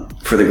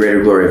 for the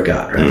greater glory of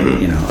God,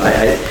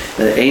 right?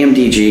 The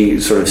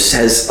AMDG sort of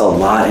says a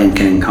lot and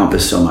can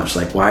encompass so much.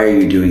 Like, why are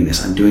you doing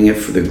this? I'm doing it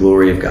for the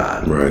glory of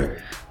God. Right.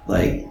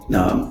 Like,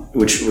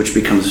 which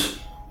becomes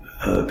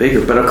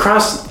bigger. But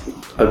across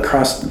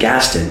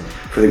Gaston,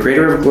 for the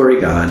greater glory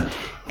of God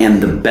and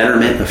the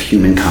betterment of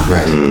humankind.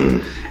 Right.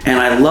 And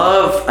I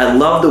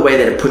love the way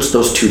that it puts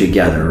those two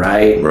together,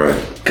 right?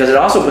 Right. Because it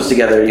also puts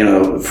together,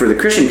 for the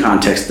Christian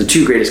context, the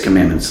two greatest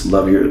commandments: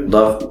 love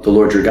the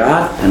Lord your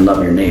God and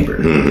love your neighbor.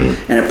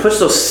 Mm-hmm. And it puts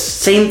those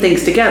same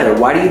things together.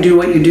 Why do you do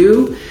what you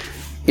do?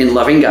 In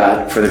loving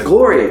God for the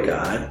glory of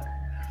God,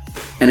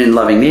 and in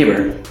loving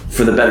neighbor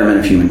for the betterment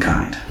of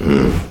humankind.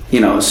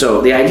 Mm. So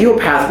the ideal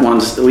path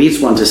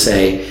leads one to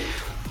say,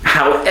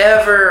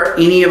 however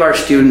any of our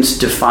students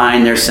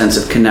define their sense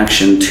of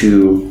connection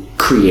to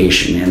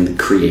creation and the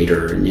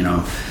creator, and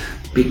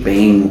Big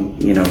Bang,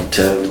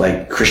 to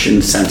like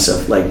Christian sense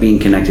of like being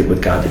connected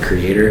with God the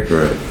creator,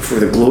 right, for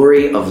the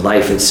glory of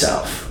life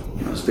itself,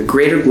 the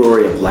greater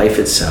glory of life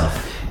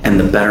itself and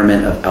the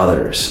betterment of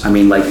others. I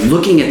mean, like,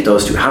 looking at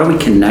those two, how do we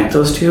connect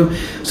those two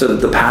so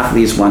that the path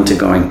leads one to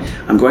going,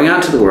 I'm going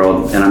out to the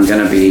world and I'm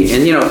going to be,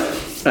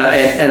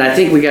 and I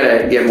think we got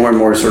to get more and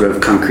more sort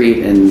of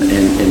concrete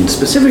and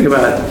specific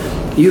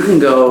about, you can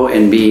go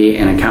and be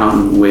an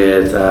accountant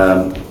with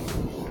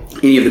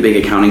any of the big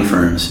accounting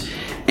firms,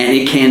 and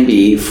it can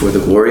be for the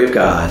glory of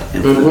God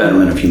and for the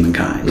betterment of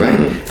humankind. Right.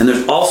 And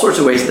there's all sorts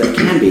of ways that it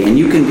can be, and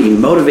you can be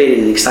motivated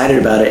and excited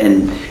about it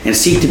and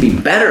seek to be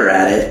better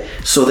at it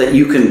so that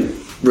you can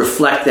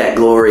reflect that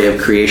glory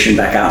of creation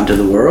back out into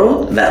the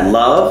world, that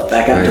love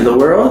back out into the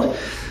world,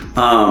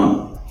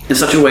 in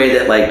such a way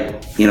that,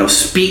 like,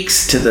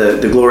 speaks to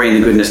the glory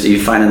and the goodness that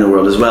you find in the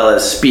world, as well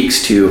as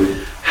speaks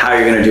to how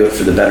you're going to do it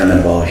for the betterment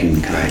of all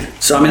humankind.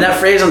 So, I mean, that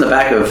phrase on the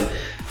back of,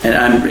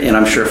 and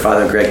I'm sure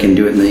Father Greg can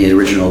do it in the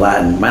original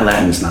Latin. My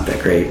Latin is not that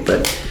great,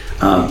 but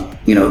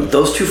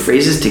those two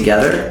phrases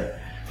together,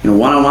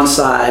 one on one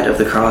side of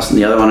the cross and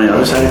the other one on the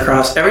other side of the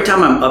cross. Every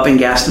time I'm up in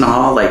Gaston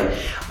Hall, like,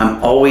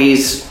 I'm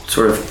always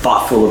sort of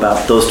thoughtful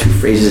about those two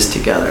phrases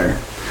together.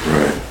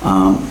 Right.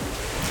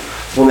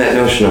 Well, that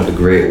notion of the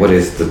great, what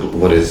is,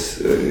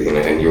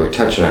 and you were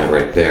touching on it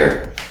right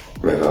there,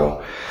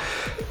 Revo.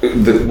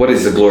 What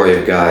is the glory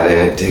of God?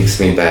 And it takes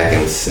me back,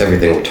 and it's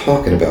everything we're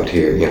talking about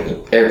here.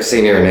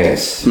 St.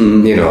 Irenaeus,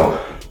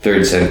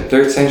 third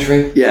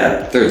century?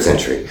 Yeah. 3rd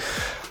century.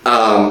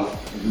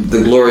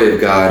 The glory of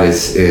God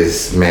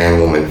is man,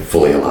 woman,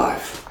 fully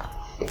alive.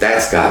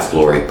 That's God's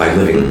glory, by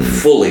living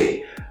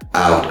fully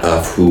out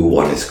of who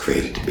one is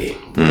created to be.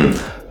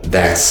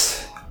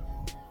 That's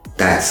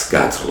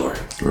God's glory.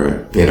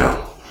 Right.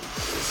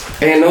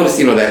 And notice,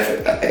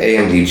 that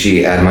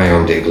AMDG, Ad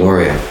Maiorem Dei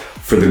Gloria,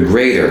 for the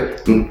greater.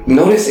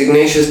 Notice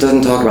Ignatius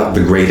doesn't talk about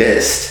the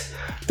greatest.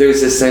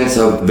 There's a sense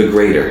of the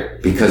greater,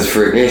 because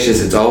for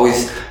Ignatius it's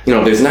always,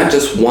 there's not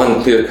just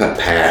one clear-cut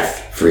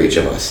path for each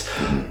of us.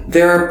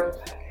 There are,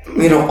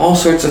 all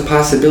sorts of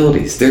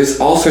possibilities. There's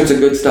all sorts of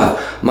good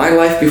stuff. My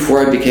life before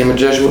I became a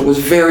Jesuit was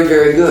very,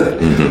 very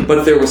good.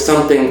 But there was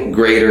something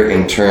greater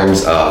in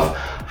terms of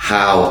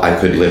how I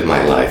could live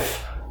my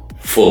life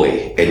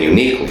fully and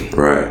uniquely,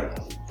 right,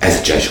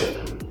 as a Jesuit.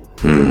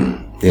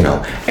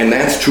 And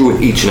that's true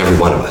of each and every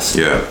one of us.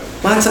 Yeah.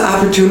 Lots of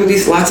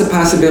opportunities, lots of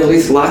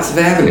possibilities, lots of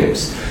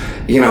avenues.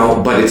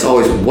 But it's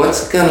always,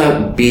 what's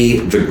gonna be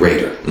the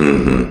greater?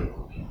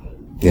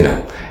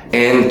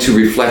 And to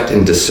reflect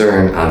and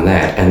discern on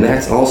that. And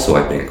that's also,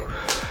 I think,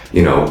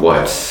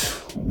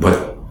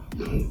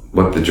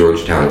 what the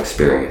Georgetown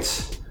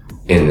experience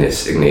in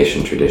this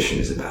Ignatian tradition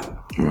is about.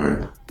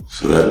 Right.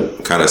 So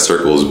that kind of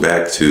circles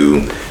back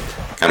to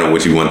kind of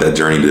what you want that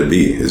journey to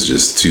be, is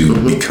just to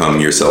become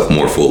yourself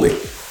more fully.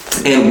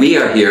 And we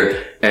are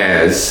here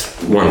as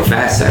one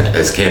facet,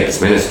 as campus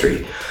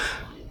ministry,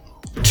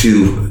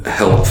 to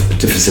help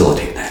to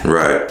facilitate that.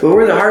 Right. But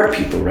we're the heart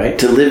people, right?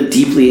 To live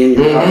deeply in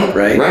your heart,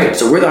 right? Right.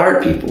 So we're the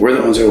heart people. We're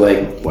the ones who are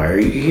like, why are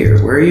you here?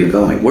 Where are you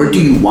going? Where do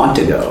you want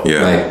to go?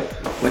 Yeah. Right.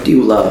 What do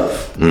you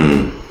love?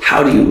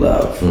 How do you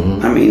love?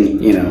 I mean,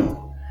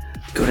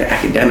 go to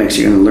academics,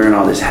 you're going to learn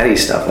all this heady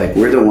stuff. Like,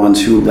 we're the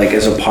ones who, like,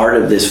 as a part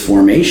of this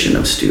formation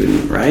of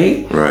student,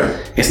 right? Right.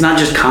 It's not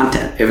just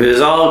content. If it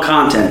was all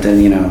content, then,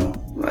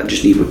 I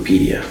just need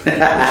Wikipedia.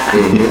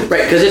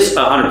 Right, because it's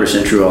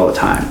 100% true all the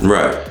time.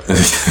 Right.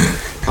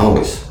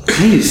 Always.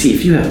 I need to see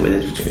if you have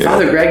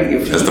Father Greg.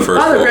 That's the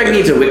first Father one. Greg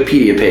needs a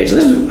Wikipedia page.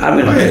 I'm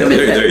going to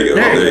commit that. There you go.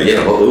 There you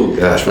go. Oh,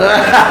 gosh.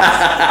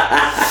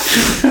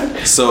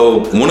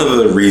 So one of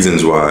the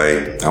reasons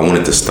why I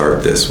wanted to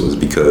start this was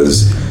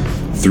because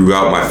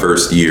throughout my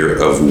first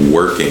year of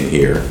working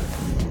here,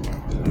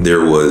 it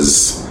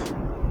was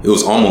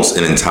almost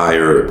an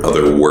entire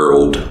other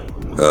world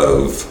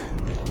of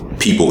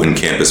people in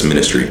campus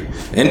ministry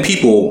and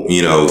people,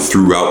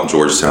 throughout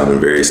Georgetown in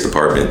various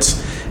departments.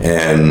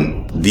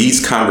 And these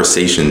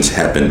conversations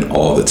happen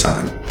all the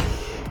time.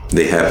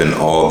 They happen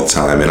all the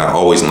time, and I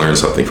always learn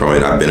something from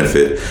it. I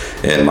benefit,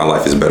 and my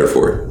life is better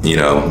for it,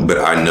 But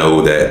I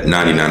know that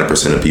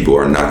 99% of people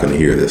are not going to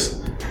hear this.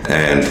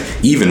 And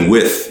even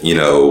with,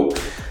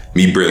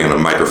 me bringing a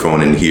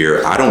microphone in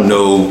here, I don't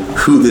know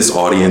who this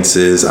audience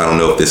is. I don't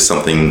know if this is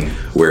something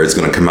where it's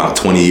going to come out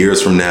 20 years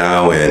from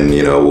now and,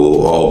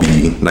 we'll all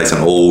be nice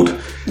and old.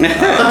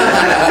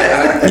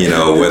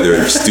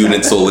 Whether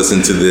students will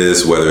listen to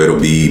this, whether it'll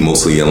be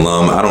mostly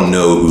alum, I don't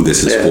know who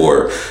this is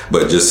for,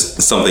 but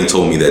just something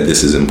told me that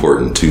this is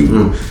important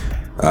to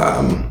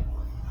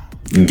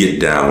get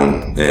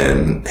down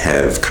and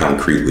have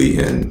concretely.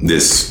 And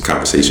this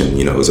conversation,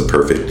 is a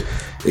perfect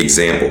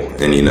example.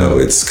 And,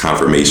 it's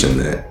confirmation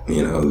that,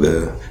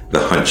 the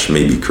hunch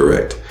may be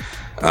correct.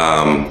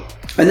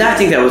 And I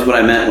think that was what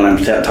I meant when I'm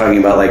talking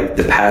about like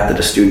the path that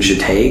a student should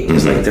take.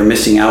 Is like they're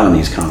missing out on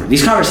these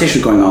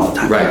conversations going all the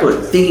time. Right. People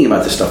are thinking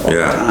about this stuff all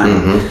the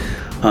time.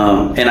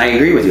 And I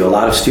agree with you. A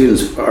lot of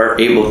students are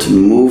able to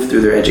move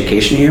through their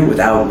education here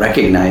without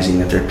recognizing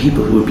that there are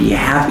people who would be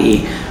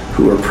happy,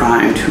 who are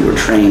primed, who are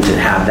trained to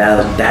have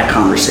that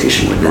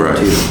conversation with them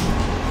too.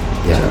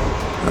 Yeah.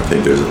 I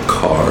think there's a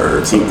car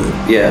or something.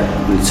 Yeah,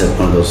 it's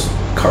one of those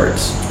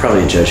carts.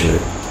 Probably a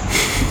Jesuit.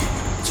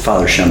 It's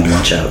Father Schummel,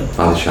 watch out.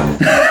 Father Schummel.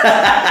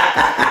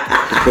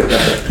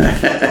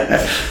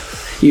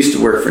 He used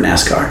to work for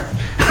NASCAR.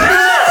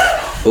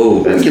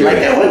 Oh, that's You good. like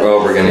that one? Oh,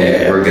 we're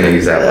gonna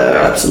use that one.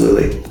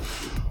 Absolutely.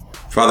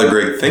 Father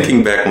Greg,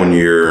 thinking back on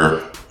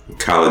your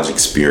college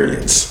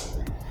experience,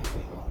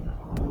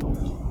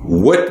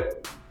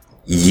 what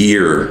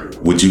year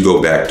would you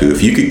go back to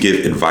if you could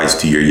give advice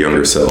to your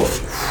younger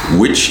self?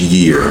 Which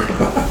year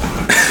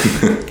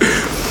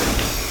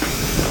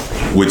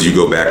would you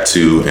go back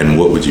to, and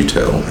what would you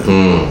tell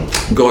him?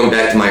 Going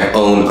back to my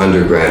own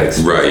undergrad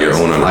experience. Right, your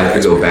own undergrad I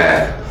could go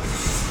back.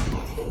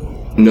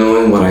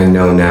 Knowing what I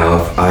know now,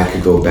 if I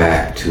could go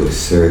back to a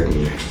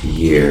certain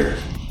year,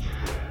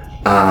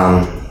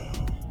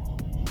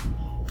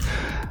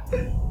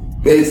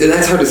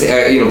 that's hard to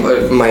say.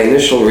 My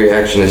initial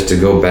reaction is to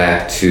go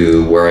back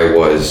to where I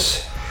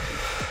was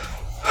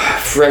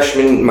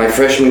my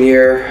freshman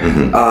year.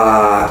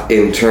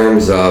 In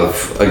terms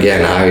of,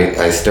 again,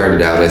 I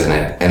started out as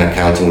an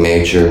accounting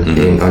major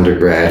in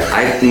undergrad.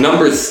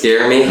 Numbers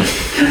scare me.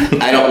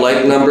 I don't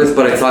like numbers,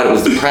 but I thought it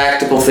was the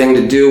practical thing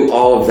to do,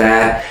 all of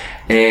that.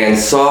 And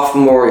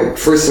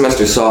first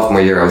semester sophomore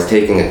year, I was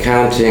taking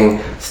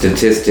accounting,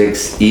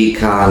 statistics,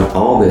 econ,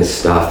 all this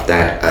stuff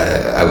that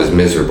I was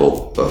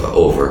miserable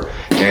over.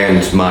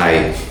 And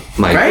my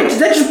Right? Did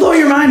that just blow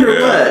your mind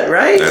or what?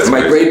 Right?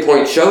 my grade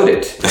point showed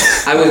it.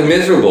 I was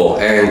miserable,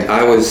 and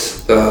I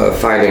was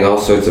finding all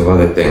sorts of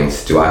other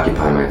things to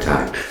occupy my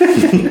time.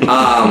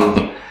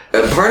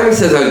 Part of me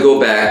says I'd go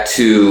back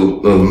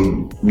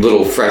to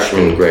little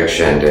freshman Greg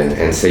Shendon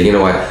and say, you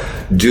know what,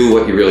 do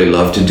what you really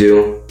love to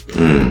do.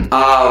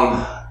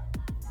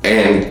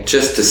 And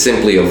just to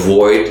simply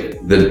avoid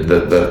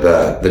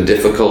the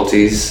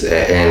difficulties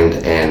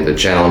and the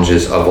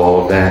challenges of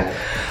all of that.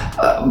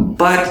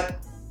 But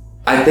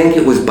I think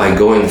it was by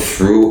going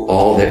through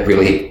all that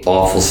really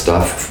awful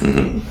stuff,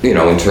 in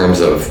terms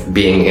of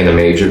being in a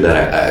major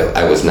that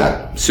I was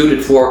not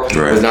suited for,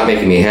 was not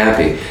making me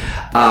happy.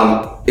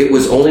 It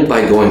was only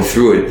by going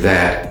through it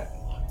that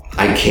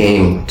I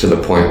came to the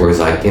point where it's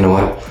like, you know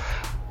what,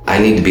 I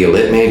need to be a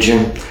lit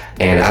major,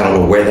 and I don't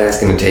know where that's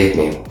going to take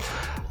me.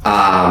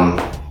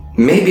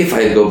 Maybe if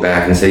I go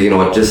back and say, you know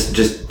what,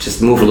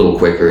 just move a little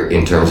quicker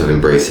in terms of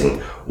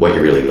embracing what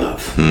you really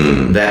love.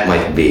 That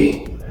might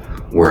be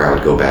where I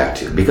would go back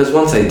to, because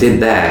once I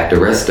did that, the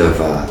rest of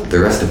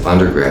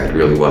undergrad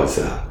really was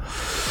a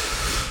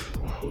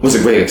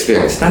great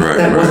experience.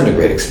 That wasn't a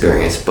great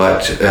experience,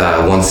 but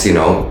once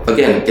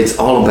again, it's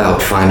all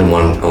about finding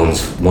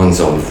one's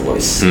own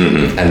voice,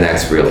 and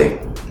that's really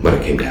what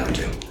it came down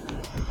to.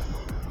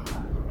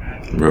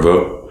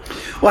 Revo?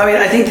 Well, I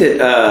mean, I think that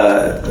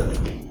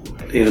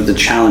the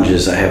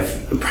challenges I have,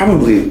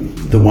 probably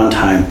the one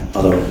time,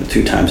 although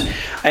 2 times.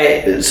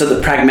 So the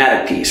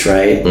pragmatic piece,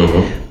 right?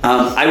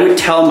 I would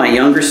tell my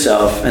younger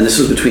self, and this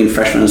was between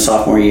freshman and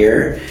sophomore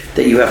year,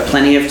 that you have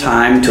plenty of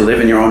time to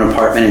live in your own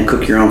apartment and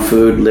cook your own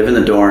food, live in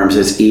the dorms.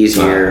 It's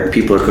easier.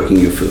 People are cooking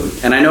you food.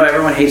 And I know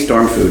everyone hates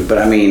dorm food, but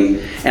I mean,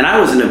 and I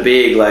was in a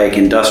big,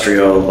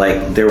 industrial,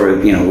 there were,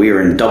 we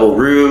were in double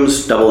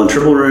and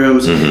triple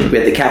rooms. We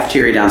had the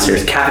cafeteria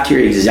downstairs.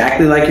 Cafeteria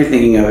exactly like you're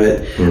thinking of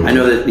it. I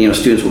know that,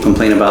 students will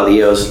complain about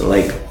Leo's,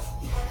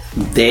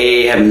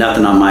 they have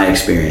nothing on my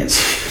experience.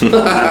 When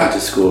I went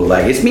to school,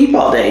 it's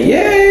meatball day.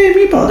 Yay,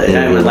 meatball day. And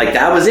I was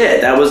that was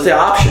it. That was the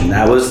option.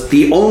 That was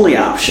the only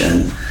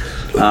option.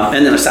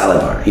 And then a salad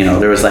bar.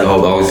 There was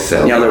always a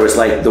salad. There was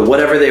the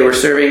whatever they were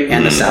serving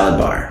and the salad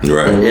bar.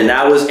 Right. And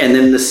that was, and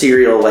then the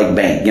cereal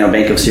bank.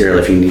 Bank of cereal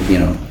if you need.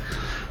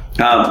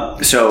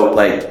 So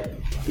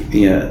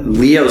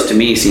Leo's to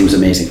me seems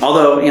amazing.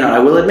 Although, I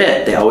will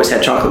admit, they always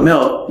had chocolate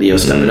milk. Leo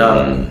stepped it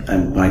up.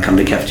 And when I come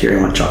to the cafeteria,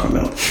 I want chocolate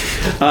milk.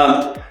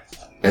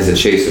 As a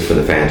chaser for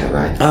the Fanta,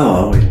 right?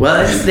 Oh,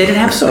 well, they didn't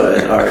have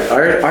soda.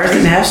 Ours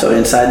didn't have soda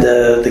inside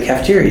the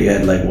cafeteria. You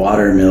had like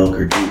water, milk,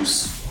 or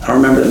juice. I don't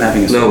remember them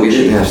having a soda. No, we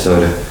didn't have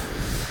soda.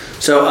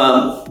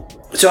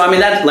 So I mean,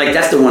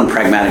 that's the one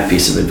pragmatic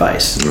piece of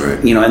advice. Right.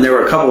 And there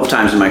were a couple of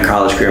times in my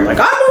college career, I'm like,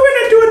 I'm moving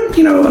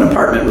into an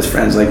apartment with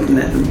friends. Like,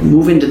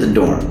 move into the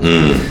dorm.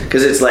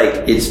 Because it's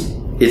like,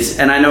 it's,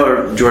 and I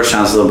know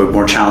Georgetown's a little bit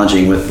more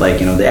challenging with like,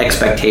 the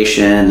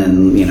expectation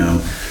and,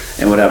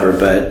 and whatever,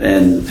 but,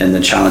 and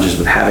the challenges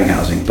with having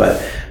housing.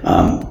 But,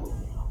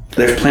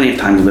 there's plenty of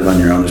time to live on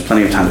your own. There's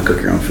plenty of time to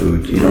cook your own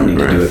food. You don't need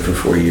to do it for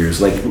 4 years.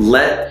 Like,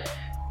 let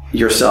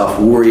yourself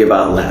worry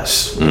about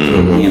less.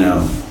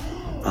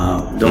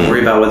 Don't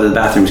worry about whether the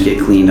bathrooms get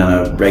cleaned on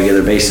a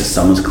regular basis.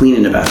 Someone's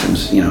cleaning the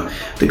bathrooms.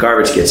 The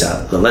garbage gets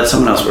out. Let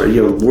someone else worry.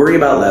 Worry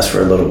about less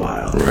for a little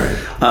while. Right.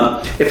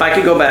 If I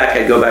could go back,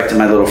 I'd go back to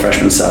my little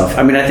freshman self.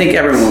 I mean, I think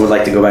everyone would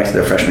like to go back to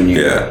their freshman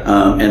year.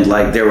 Yeah. And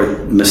like there were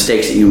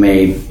mistakes that you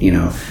made.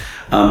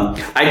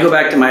 I'd go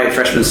back to my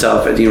freshman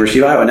self at the University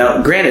of Iowa.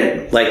 Now,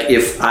 granted, like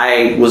if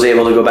I was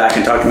able to go back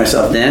and talk to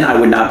myself then, I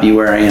would not be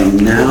where I am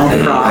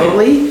now,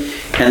 probably.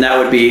 And that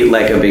would be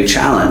like a big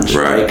challenge,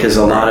 right? Because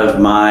a lot of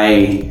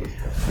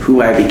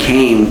who I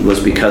became was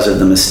because of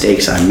the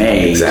mistakes I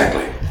made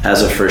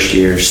as a first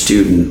year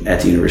student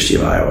at the University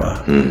of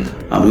Iowa,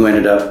 who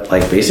ended up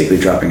like basically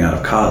dropping out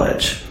of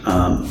college.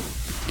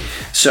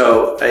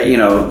 So, Do you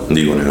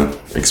want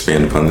to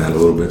expand upon that a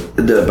little bit?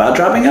 About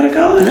dropping out of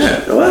college?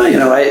 Yeah. Well,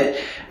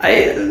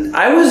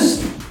 I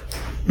was...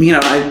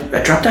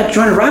 I dropped out to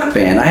join a rock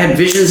band. I had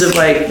visions of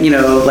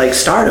like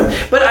stardom.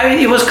 But I mean,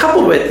 it was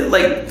coupled with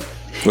like...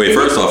 Wait,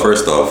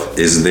 first off,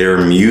 is there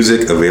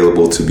music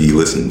available to be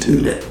listened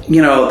to?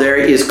 There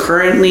is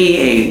currently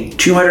a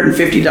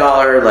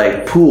 $250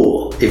 like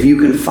pool if you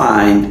can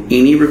find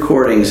any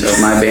recordings of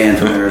my band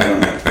from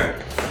Arizona.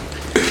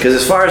 Because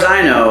as far as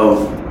I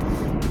know,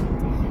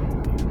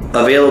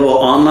 available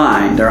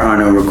online, there are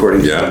no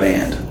recordings of the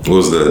band. What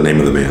was the name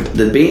of the band?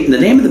 The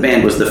name of the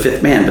band was The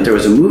Fifth Man, but there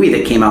was a movie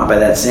that came out by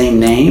that same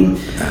name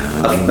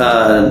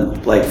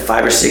like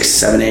 5 or 6,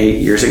 7, 8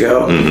 years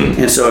ago.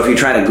 And so if you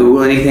try to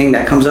Google anything,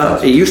 that comes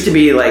up. It used to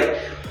be like,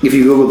 if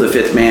you Googled The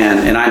Fifth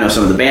Man, and I know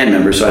some of the band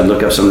members, so I'd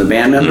look up some of the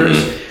band members.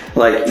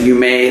 Like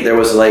there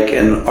was like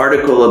an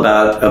article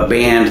about a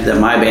band that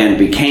my band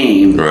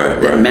became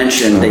that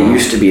mentioned they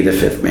used to be The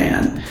Fifth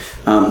Man.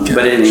 But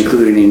it didn't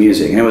include any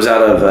music. And it was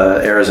out of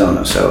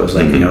Arizona, so it was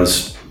like,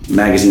 it's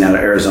magazine out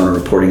of Arizona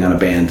reporting on a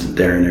band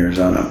there in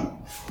Arizona.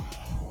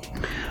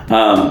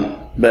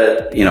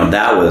 But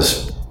that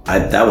was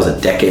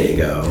a decade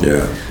ago.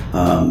 Yeah.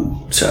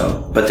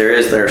 But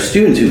there are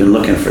students who've been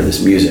looking for this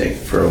music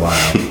for a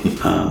while.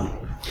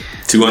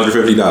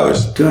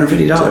 $250.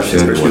 $250 for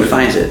the person who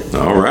finds it.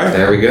 All right.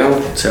 There we go.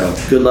 So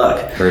good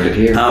luck. Heard it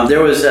here.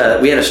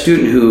 We had a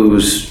student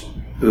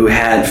who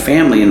had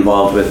family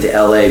involved with the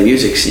LA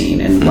music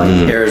scene, and like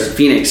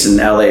Phoenix and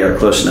LA are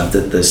close enough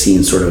that the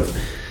scene sort of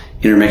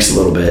intermix a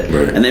little bit,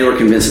 and they were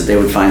convinced that they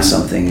would find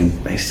something, and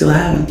they still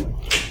haven't.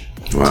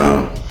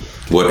 Wow.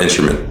 What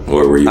instrument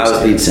or were you? I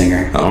was lead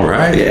singer. All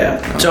right.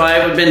 Yeah. So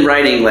I've been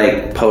writing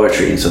like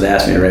poetry, and so they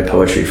asked me to write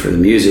poetry for the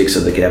music so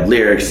they could have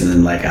lyrics, and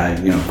then like I,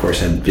 of course,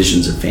 had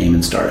visions of fame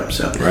and stardom.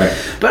 So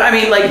But I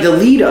mean, like the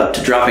lead up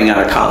to dropping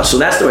out of college. So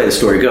that's the way the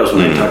story goes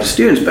when I talk to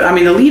students. But I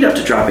mean, the lead up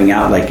to dropping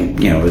out, like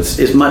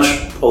is much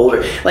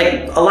older.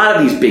 Like a lot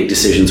of these big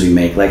decisions we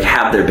make, like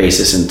have their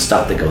basis in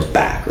stuff that goes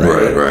back.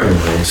 Right.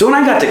 So when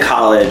I got to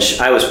college,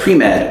 I was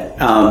pre-med.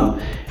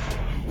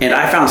 And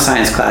I found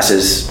science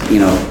classes,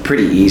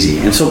 pretty easy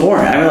and so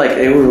boring.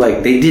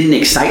 They didn't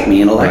excite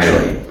me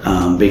intellectually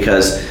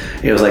because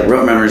it was like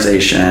rote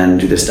memorization,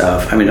 do this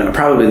stuff. I mean,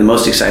 probably the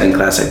most exciting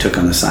class I took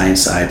on the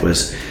science side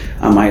was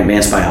my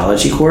advanced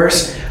biology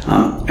course,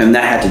 and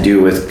that had to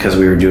do with because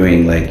we were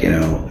doing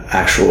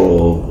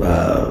actual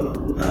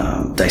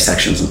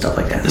dissections and stuff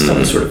like that. The stuff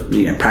was sort of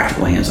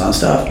practical, hands-on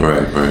stuff.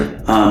 Right.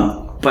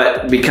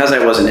 But because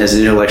I wasn't as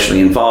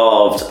intellectually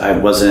involved, I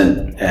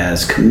wasn't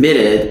as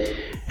committed.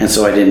 And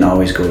so I didn't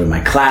always go to my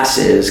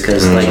classes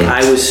because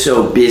I was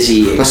so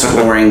busy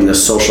exploring the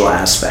social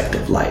aspect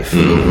of life,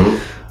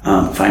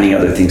 finding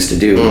other things to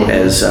do,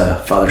 as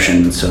Father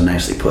Shinman so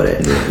nicely put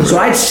it. So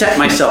I'd set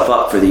myself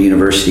up for the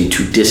university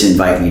to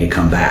disinvite me to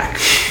come back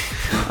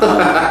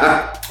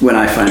when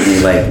I finally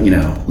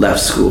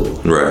left school.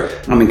 Right.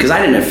 I mean, because I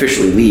didn't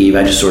officially leave.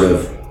 I just sort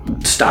of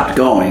stopped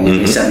going.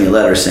 And they sent me a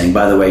letter saying,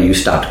 by the way, you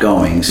stopped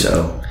going,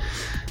 so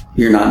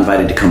you're not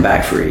invited to come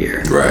back for a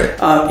year. Right.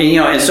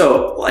 And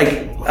so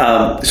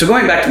so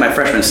going back to my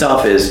freshman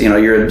self is,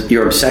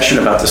 your obsession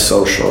about the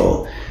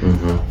social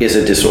is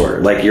a disorder.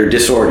 Like you're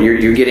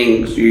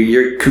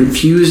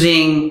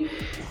confusing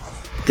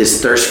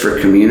this thirst for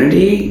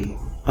community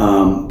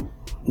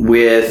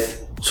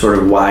with sort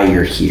of why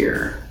you're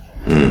here.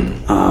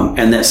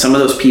 And that some of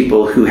those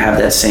people who have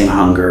that same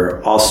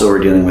hunger also are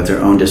dealing with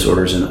their own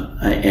disorders,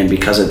 and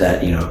because of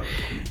that,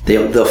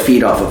 they'll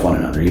feed off of one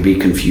another. You'll be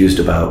confused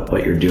about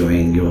what you're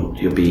doing.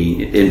 You'll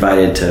be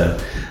invited to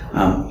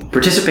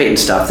participate in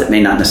stuff that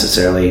may not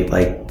necessarily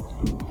like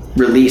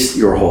release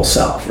your whole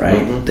self,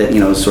 right? That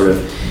sort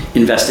of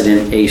invested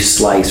in a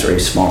slice or a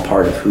small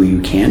part of who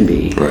you can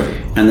be, right?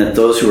 And that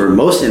those who are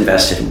most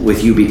invested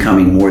with you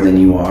becoming more than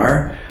you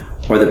are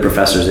the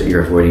professors that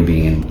you're avoiding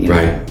being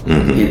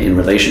in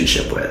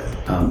relationship with.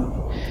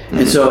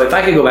 And so if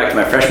I could go back to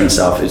my freshman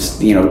self,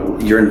 it's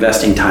you're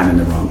investing time in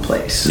the wrong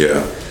place.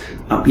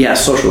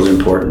 Social is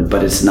important,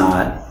 but it's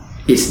not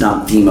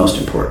the most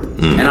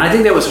important. And I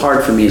think that was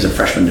hard for me as a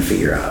freshman to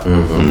figure out.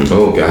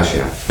 Oh gosh,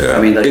 yeah.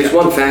 I mean, it's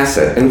one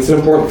facet, and it's an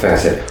important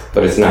facet,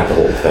 but it's not the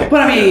whole thing.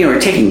 But I mean,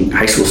 taking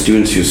high school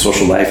students whose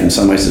social life in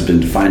some ways has been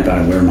defined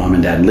by where mom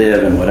and dad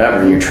live and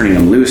whatever, and you're turning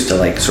them loose to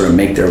like sort of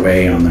make their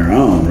way on their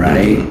own,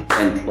 right?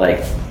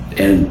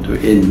 And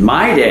in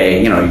my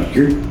day,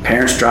 your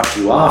parents dropped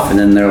you off and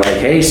then they're like,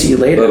 hey, see you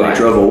later. Bye-bye. They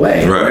drove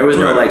away. Right, there was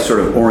no like sort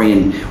of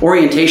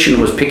orientation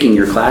was picking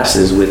your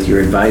classes with your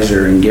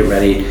advisor and get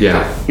ready.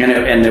 Yeah.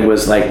 And it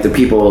was like the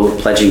people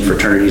pledging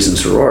fraternities and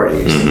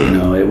sororities.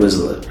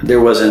 There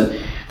wasn't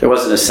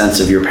a sense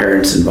of your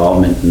parents'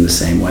 involvement in the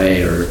same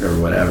way or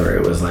whatever.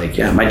 It was like,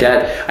 my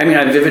dad, I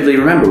vividly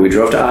remember we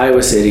drove to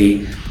Iowa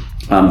City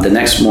the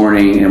next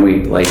morning and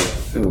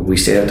we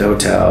stayed at the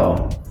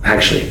hotel.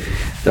 Actually,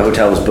 the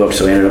hotel was booked,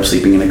 so we ended up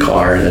sleeping in a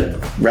car at a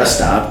rest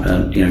stop.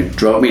 And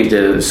drove me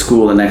to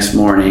school the next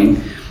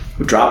morning,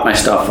 dropped my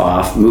stuff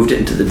off, moved it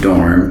into the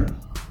dorm.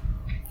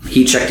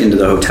 He checked into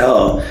the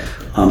hotel.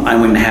 I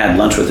went and had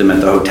lunch with him at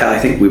the hotel. I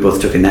think we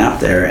both took a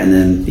nap there, and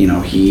then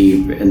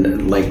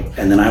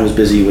and then I was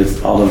busy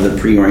with all of the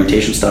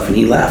pre-orientation stuff, and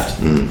he left.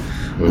 And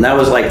that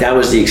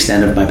was the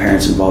extent of my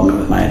parents' involvement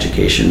with my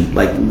education,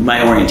 like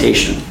my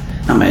orientation,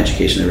 not my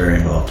education. They're very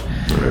involved.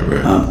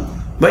 Right.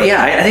 But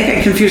I think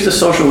I confused the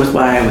social with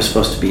why I was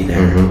supposed to be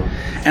there.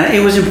 And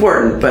it was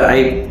important, but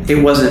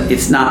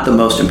it's not the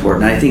most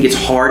important. I think it's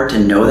hard to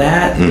know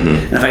that.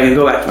 And if I can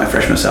go back to my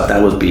freshman self,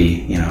 that would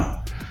be,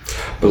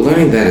 But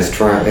learning that is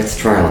trial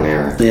and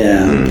error.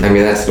 Yeah. I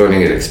mean, that's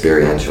learning it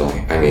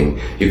experientially. I mean,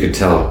 you could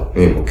tell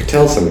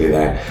somebody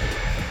that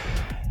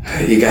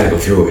you got to go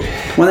through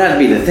it. Well, that'd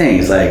be the thing.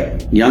 It's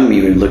like young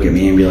me would look at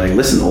me and be like,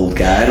 listen, old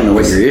guy, I don't know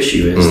what your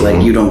issue is.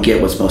 Like, you don't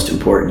get what's most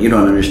important. You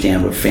don't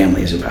understand what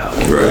family is about.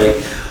 Right.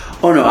 Like,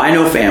 oh no, I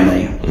know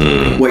family.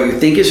 What you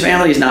think is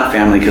family is not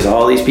family because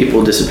all these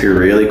people disappear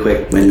really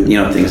quick when,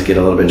 things get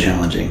a little bit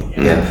challenging.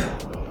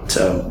 Yeah.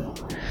 So,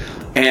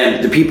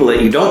 and the people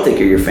that you don't think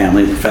are your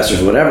family,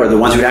 professors or whatever, are the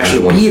ones who would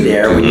actually be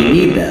there when you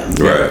need them.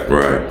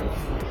 Right.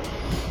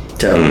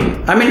 So,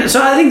 so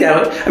I think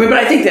but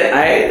I think that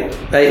I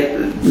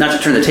not to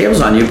turn the tables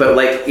on you, but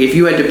like if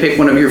you had to pick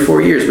one of your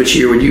 4 years, which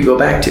year would you go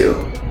back to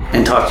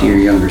and talk to your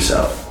younger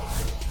self?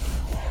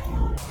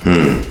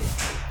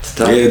 It's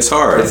tough. Yeah, it's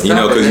hard,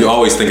 because you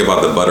always think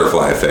about the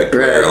butterfly effect,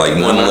 where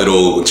like one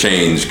little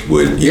change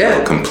would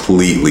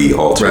completely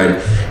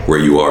alter where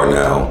you are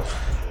now.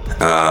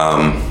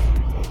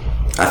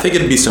 I think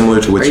it'd be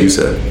similar to what you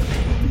said.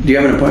 Do you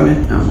have an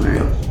appointment? Oh, all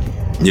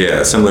right.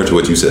 Yeah, similar to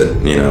what you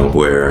said,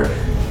 where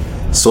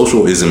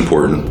social is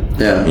important,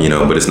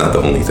 but it's not the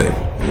only thing.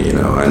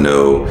 I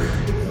know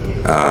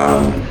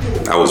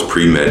I was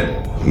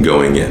pre-med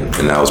going in,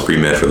 and I was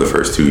pre-med for the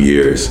first 2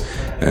 years.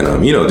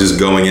 And, just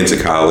going into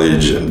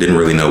college, didn't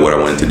really know what I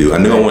wanted to do. I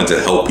knew I wanted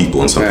to help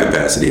people in some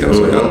capacity. I was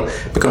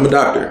like, become a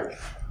doctor,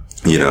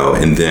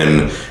 and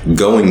then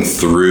going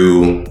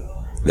through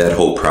that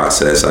whole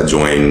process, I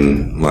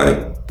joined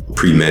like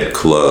pre-med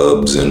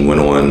clubs and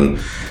went on,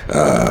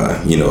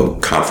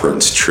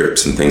 conference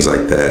trips and things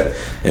like that.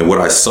 And what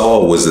I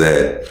saw was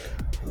that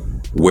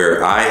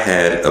where I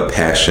had a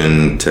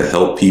passion to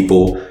help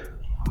people,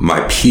 my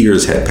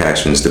peers had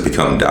passions to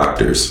become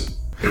doctors.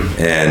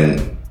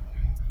 And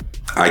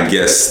I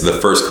guess the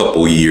first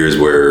couple years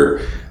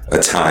were a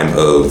time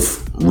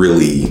of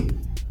really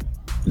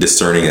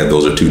discerning that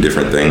those are two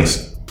different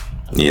things,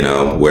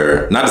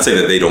 where not to say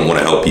that they don't want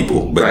to help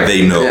people, but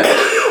they know.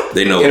 Yeah.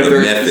 They know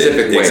the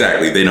method.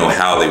 Exactly. They know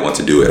how they want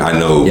to do it. I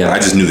know. I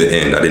just knew the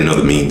end. I didn't know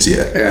the means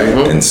yet.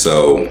 Yeah. And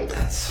so,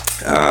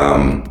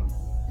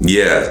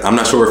 I'm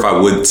not sure if I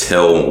would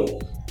tell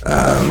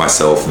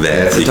myself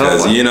that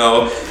because,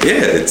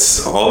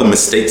 it's all the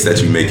mistakes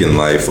that you make in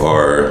life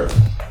are,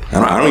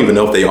 I don't even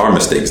know if they are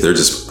mistakes. They're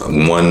just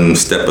one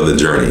step of the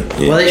journey.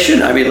 Well, they should.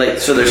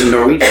 So there's a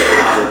Norwegian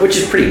proverb, which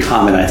is pretty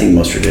common, I think,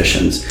 most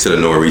traditions. To the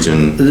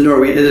Norwegian?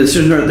 There's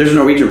a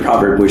Norwegian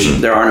proverb, which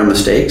there are no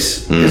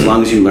mistakes. As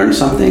long as you learn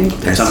something,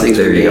 something's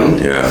revealed.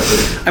 Yeah.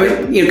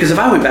 Because if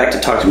I went back to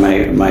talk to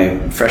my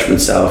freshman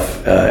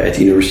self at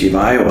the University of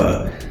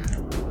Iowa,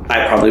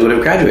 I probably would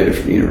have graduated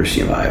from the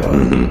University of Iowa.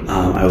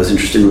 I was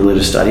interested in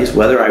religious studies.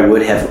 Whether I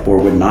would have or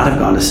would not have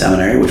gone to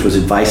seminary, which was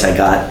advice I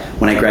got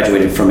when I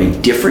graduated from a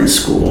different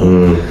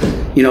school,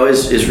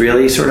 is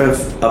really sort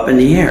of up in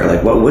the air.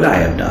 Like, what would I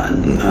have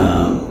done?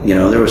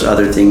 There was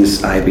other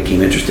things I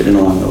became interested in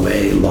along the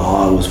way.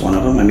 Law was one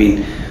of them.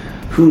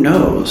 Who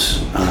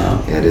knows?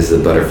 It is the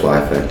butterfly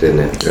effect, isn't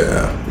it?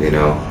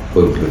 Yeah.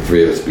 would the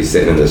three of us be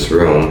sitting in this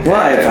room?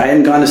 Well, if I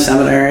hadn't gone to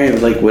seminary,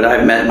 like, would I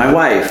have met my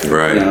wife?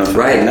 Right. You know, if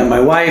I hadn't met my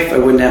wife, I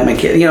wouldn't have my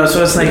kid. You know,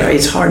 so it's like,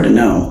 it's hard to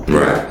know.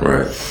 Right.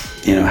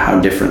 You know, how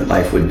different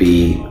life would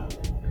be.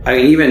 I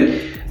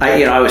mean,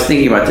 I was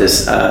thinking about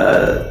this,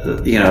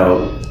 you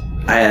know,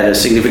 I had a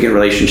significant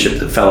relationship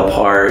that fell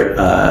apart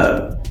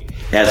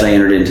as I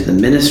entered into the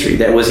ministry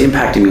that was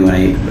impacting me when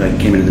I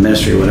came into the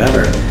ministry or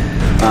whatever.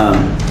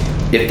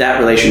 If that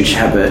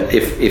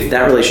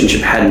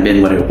relationship hadn't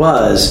been what it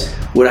was,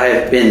 would I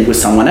have been with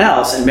someone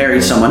else and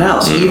married someone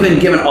else, even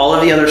given all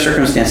of the other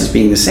circumstances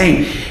being the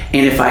same?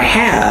 And if I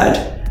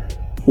had,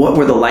 what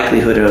were the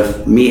likelihood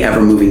of me ever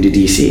moving to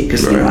DC?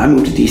 Because you know, I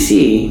moved to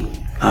DC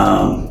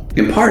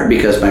in part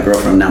because my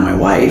girlfriend, now my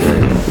wife,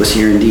 was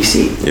here in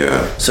DC.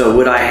 Yeah.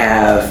 So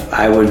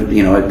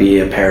I'd be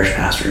a parish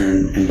pastor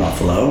in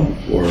Buffalo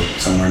or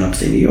somewhere in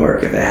upstate New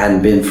York if it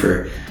hadn't been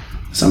for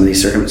some of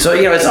these circumstances. So,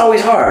 you know, it's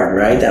always hard,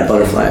 right? That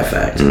butterfly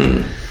effect.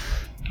 I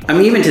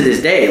mean, even to this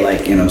day,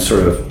 like, you know,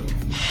 sort of,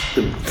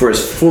 for as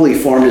fully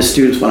formed as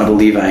students want to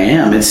believe I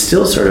am, it's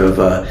still sort of,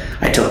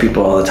 I tell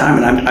people all the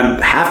time, and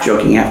I'm half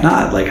joking, half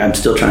not, like, I'm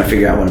still trying to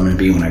figure out what I'm going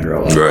to be when I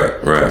grow up.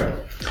 Right.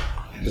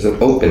 There's an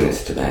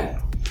openness to that.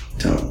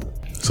 So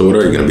what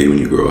are you going to be when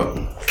you grow up?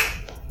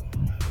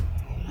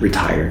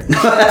 Retired.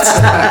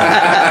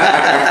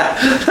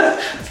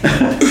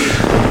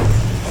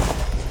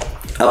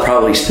 I'll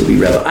probably still be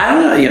rebel. I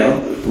don't know, you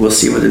know, we'll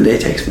see where the day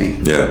takes me.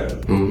 Yeah.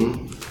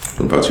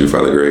 What about you,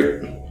 Father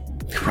Great?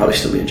 I'll probably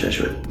still be a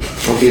Jesuit.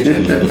 I'll be a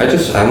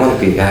Jesuit. I want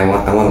a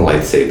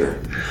lightsaber.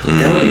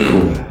 That would be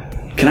cool.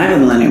 Can I have a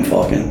Millennium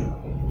Falcon?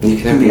 You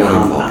can have a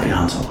Millennium Falcon.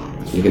 Han Solo.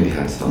 You can be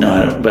Han Solo. No,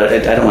 I don't. But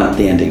I don't want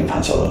the ending of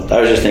Han Solo. I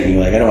was just thinking,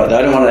 like, I don't want to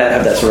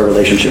have that sort of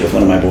relationship with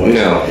one of my boys.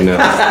 No. You don't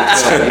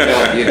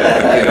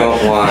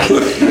want.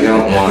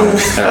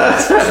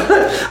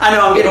 I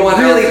know I'm getting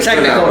really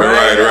technical,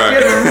 right? I'm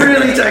getting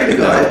really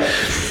technical.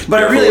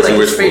 But I really like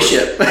the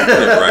spaceship.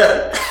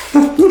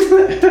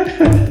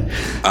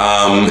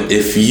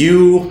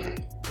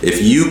 If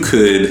you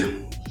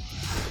could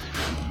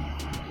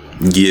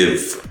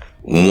give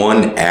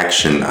one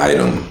action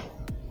item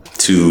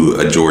to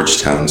a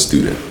Georgetown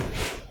student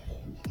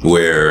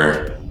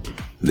where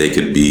they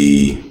could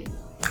be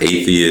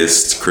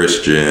atheist,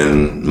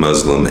 Christian,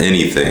 Muslim,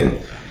 anything,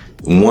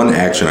 one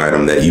action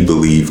item that you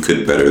believe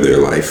could better their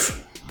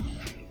life,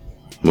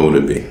 what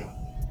would it be?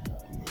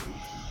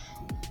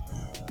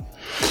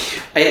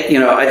 I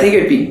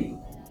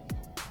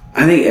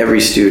think every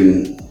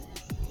student,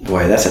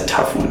 boy, that's a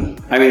tough one.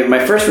 I mean,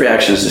 my first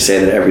reaction is to say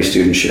that every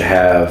student should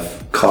have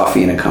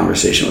coffee and a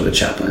conversation with a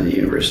chaplain at the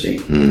university.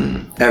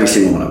 Every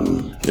single one of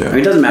them. Yeah. I mean,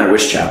 it doesn't matter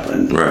which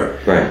chaplain. Right.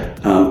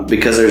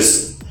 Because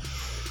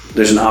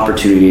there's an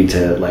opportunity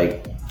to,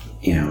 like,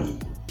 you know,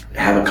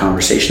 have a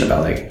conversation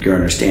about, like, your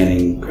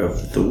understanding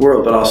of the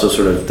world, but also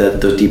sort of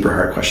those deeper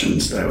heart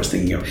questions that I was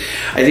thinking of.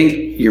 I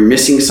think you're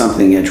missing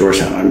something at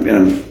Georgetown,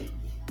 and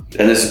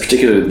this is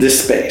particularly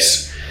this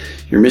space.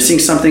 You're missing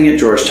something at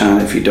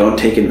Georgetown if you don't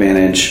take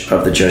advantage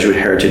of the Jesuit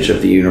heritage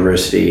of the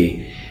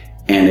university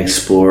and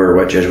explore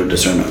what Jesuit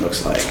discernment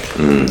looks like.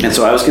 And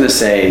so I was going to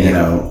say, you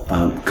know,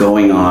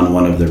 going on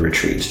one of the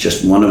retreats,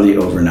 just one of the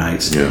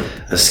overnights,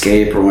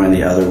 Escape or one of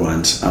the other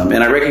ones.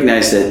 And I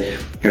recognize that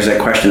there's that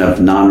question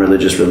of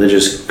non-religious,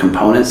 religious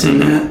components in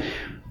that,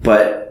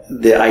 but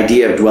the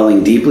idea of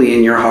dwelling deeply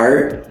in your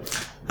heart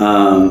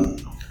and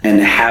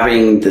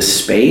having the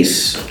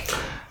space,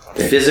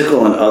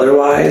 physical and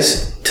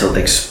otherwise, to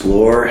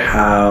explore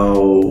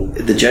how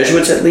the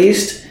Jesuits, at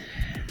least,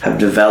 have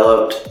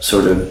developed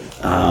sort of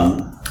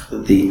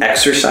the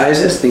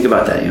exercises. Think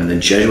about that, you know, the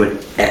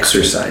Jesuit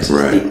exercises.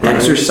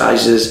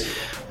 Exercises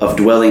of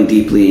dwelling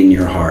deeply in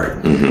your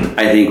heart,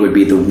 I think would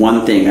be the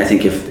one thing. I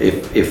think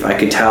if I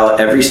could tell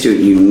every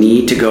student, you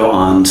need to go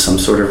on some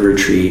sort of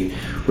retreat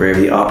where you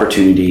have the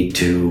opportunity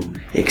to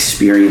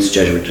experience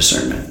Jesuit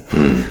discernment.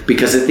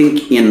 Because I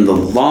think in the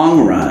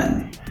long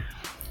run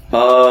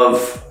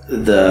of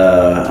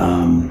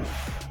the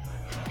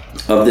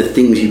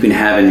things you can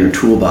have in your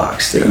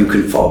toolbox that you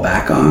can fall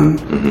back on,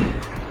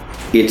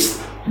 it's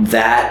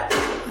that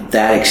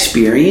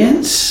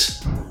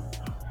experience,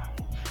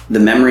 the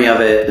memory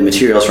of it, the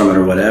materials from it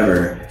or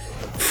whatever,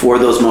 for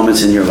those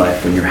moments in your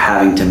life when you're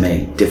having to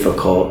make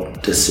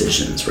difficult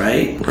decisions,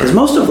 right? Because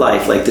most of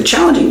life, like, the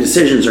challenging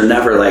decisions are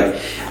never like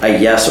a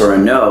yes or a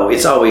no.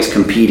 It's always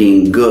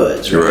competing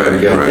goods, right?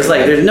 It's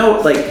like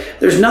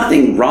there's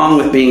nothing wrong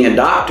with being a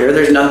doctor.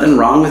 There's nothing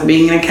wrong with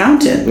being an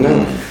accountant.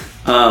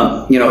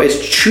 You know, it's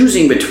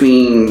choosing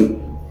between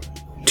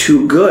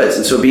two goods,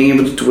 and so being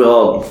able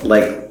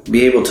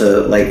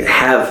to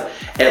have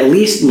at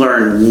least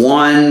learn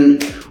one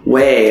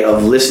way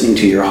of listening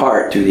to your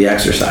heart through the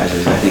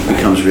exercises, I think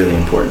becomes really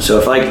important. So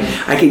if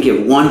I could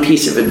give one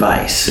piece of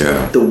advice,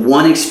 the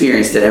one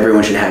experience that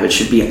everyone should have, it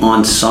should be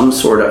on some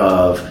sort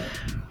of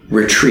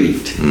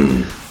retreat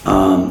in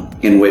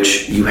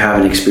which you have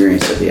an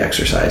experience of the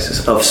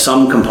exercises, of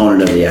some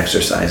component of the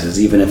exercises,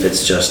 even if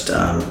it's just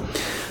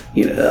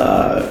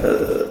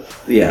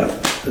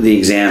the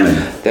examine.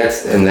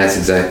 That's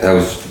exactly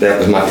that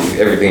was my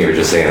everything you were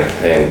just saying.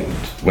 And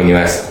when you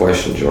asked the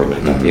question,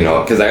 Jordan, you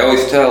know, because I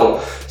always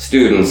tell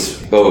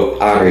students,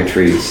 both on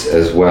retreats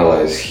as well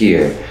as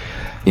here,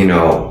 you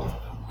know,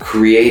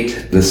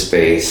 create the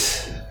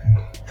space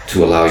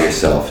to allow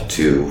yourself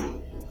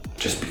to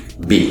just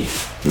be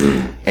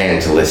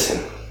and to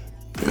listen.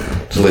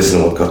 To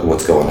listen to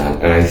what's going on.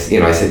 And I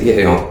said,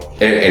 you know,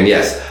 and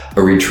yes,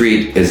 a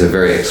retreat is a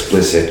very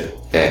explicit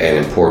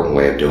and important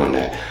way of doing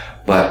that.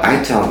 But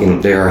I tell you know,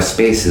 there are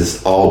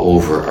spaces all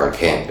over our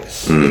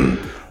campus,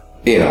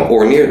 you know,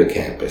 or near the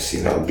campus,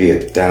 you know, be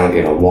it down,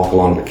 you know, walk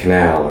along the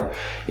canal, or,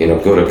 you know,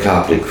 go to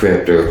Copley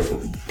Crypt, or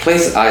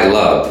place I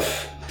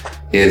love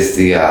is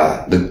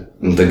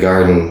the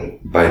garden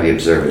by the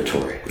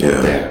observatory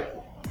there.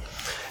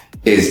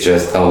 Is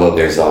just, although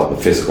there's all the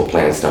physical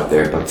plant stuff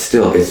there, but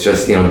still, it's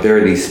just, you know, there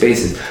are these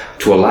spaces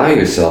to allow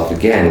yourself,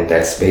 again,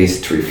 that space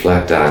to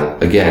reflect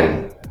on,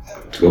 again,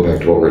 to go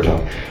back to what we were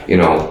talking, you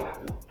know,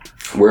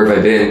 where have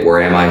I been? Where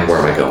am I? Where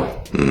am I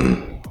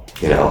going?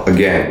 You know,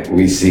 again,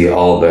 we see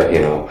all the, you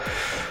know,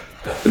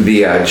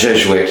 the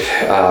Jesuit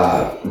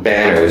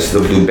banners, the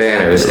blue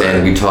banners,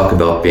 and we talk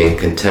about being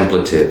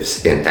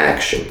contemplatives in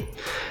action.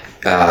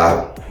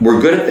 We're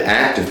good at the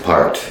active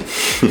part.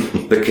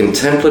 The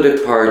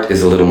contemplative part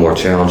is a little more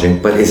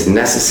challenging, but is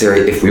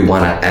necessary if we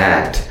want to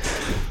act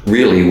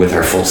really with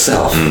our full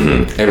self.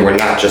 And we're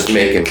not just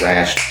making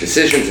rash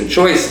decisions and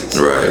choices.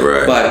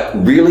 Right. But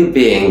really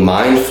being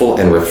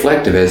mindful and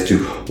reflective as to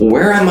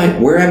where am I?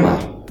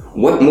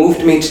 What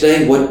moved me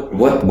today? What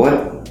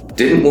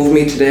didn't move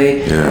me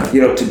today? Yeah.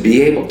 You know, to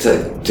be able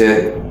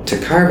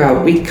to carve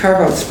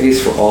out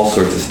space for all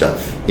sorts of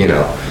stuff, you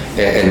know.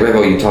 And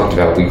Revo, you talked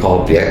about, we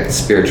call it the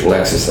spiritual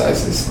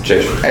exercises,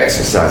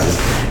 exercises.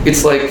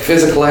 It's like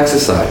physical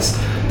exercise.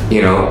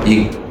 You know,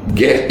 you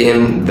get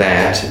in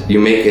that, you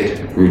make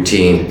it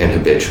routine and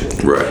habitual.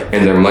 Right.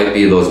 And there might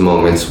be those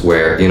moments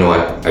where, you know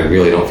what, I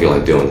really don't feel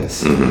like doing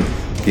this.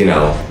 You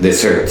know,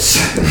 this hurts.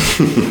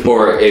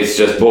 Or it's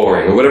just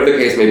boring, or whatever the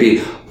case may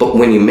be. But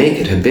when you make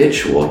it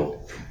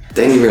habitual,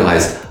 then you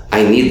realize,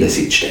 I need this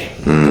each day.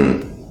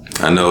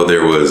 I know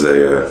there was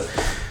a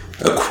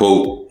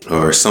quote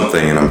or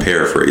something, and I'm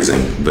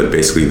paraphrasing, but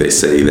basically they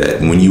say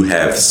that when you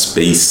have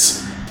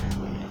space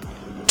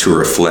to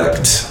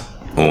reflect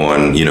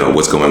on, you know,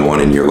 what's going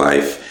on in your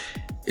life,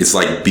 it's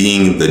like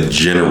being the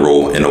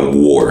general in a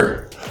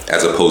war,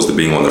 as opposed to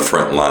being on the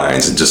front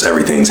lines and just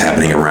everything's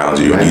happening around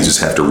you and you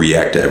just have to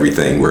react to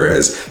everything.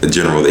 Whereas the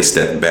general, they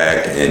step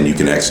back and you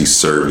can actually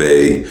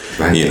survey,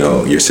 you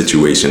know, your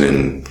situation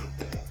and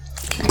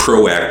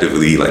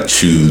proactively like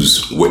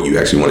choose what you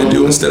actually want to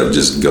do instead of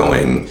just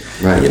going,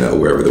 you know,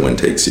 wherever the wind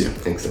takes you. I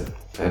think so.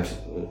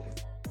 Absolutely.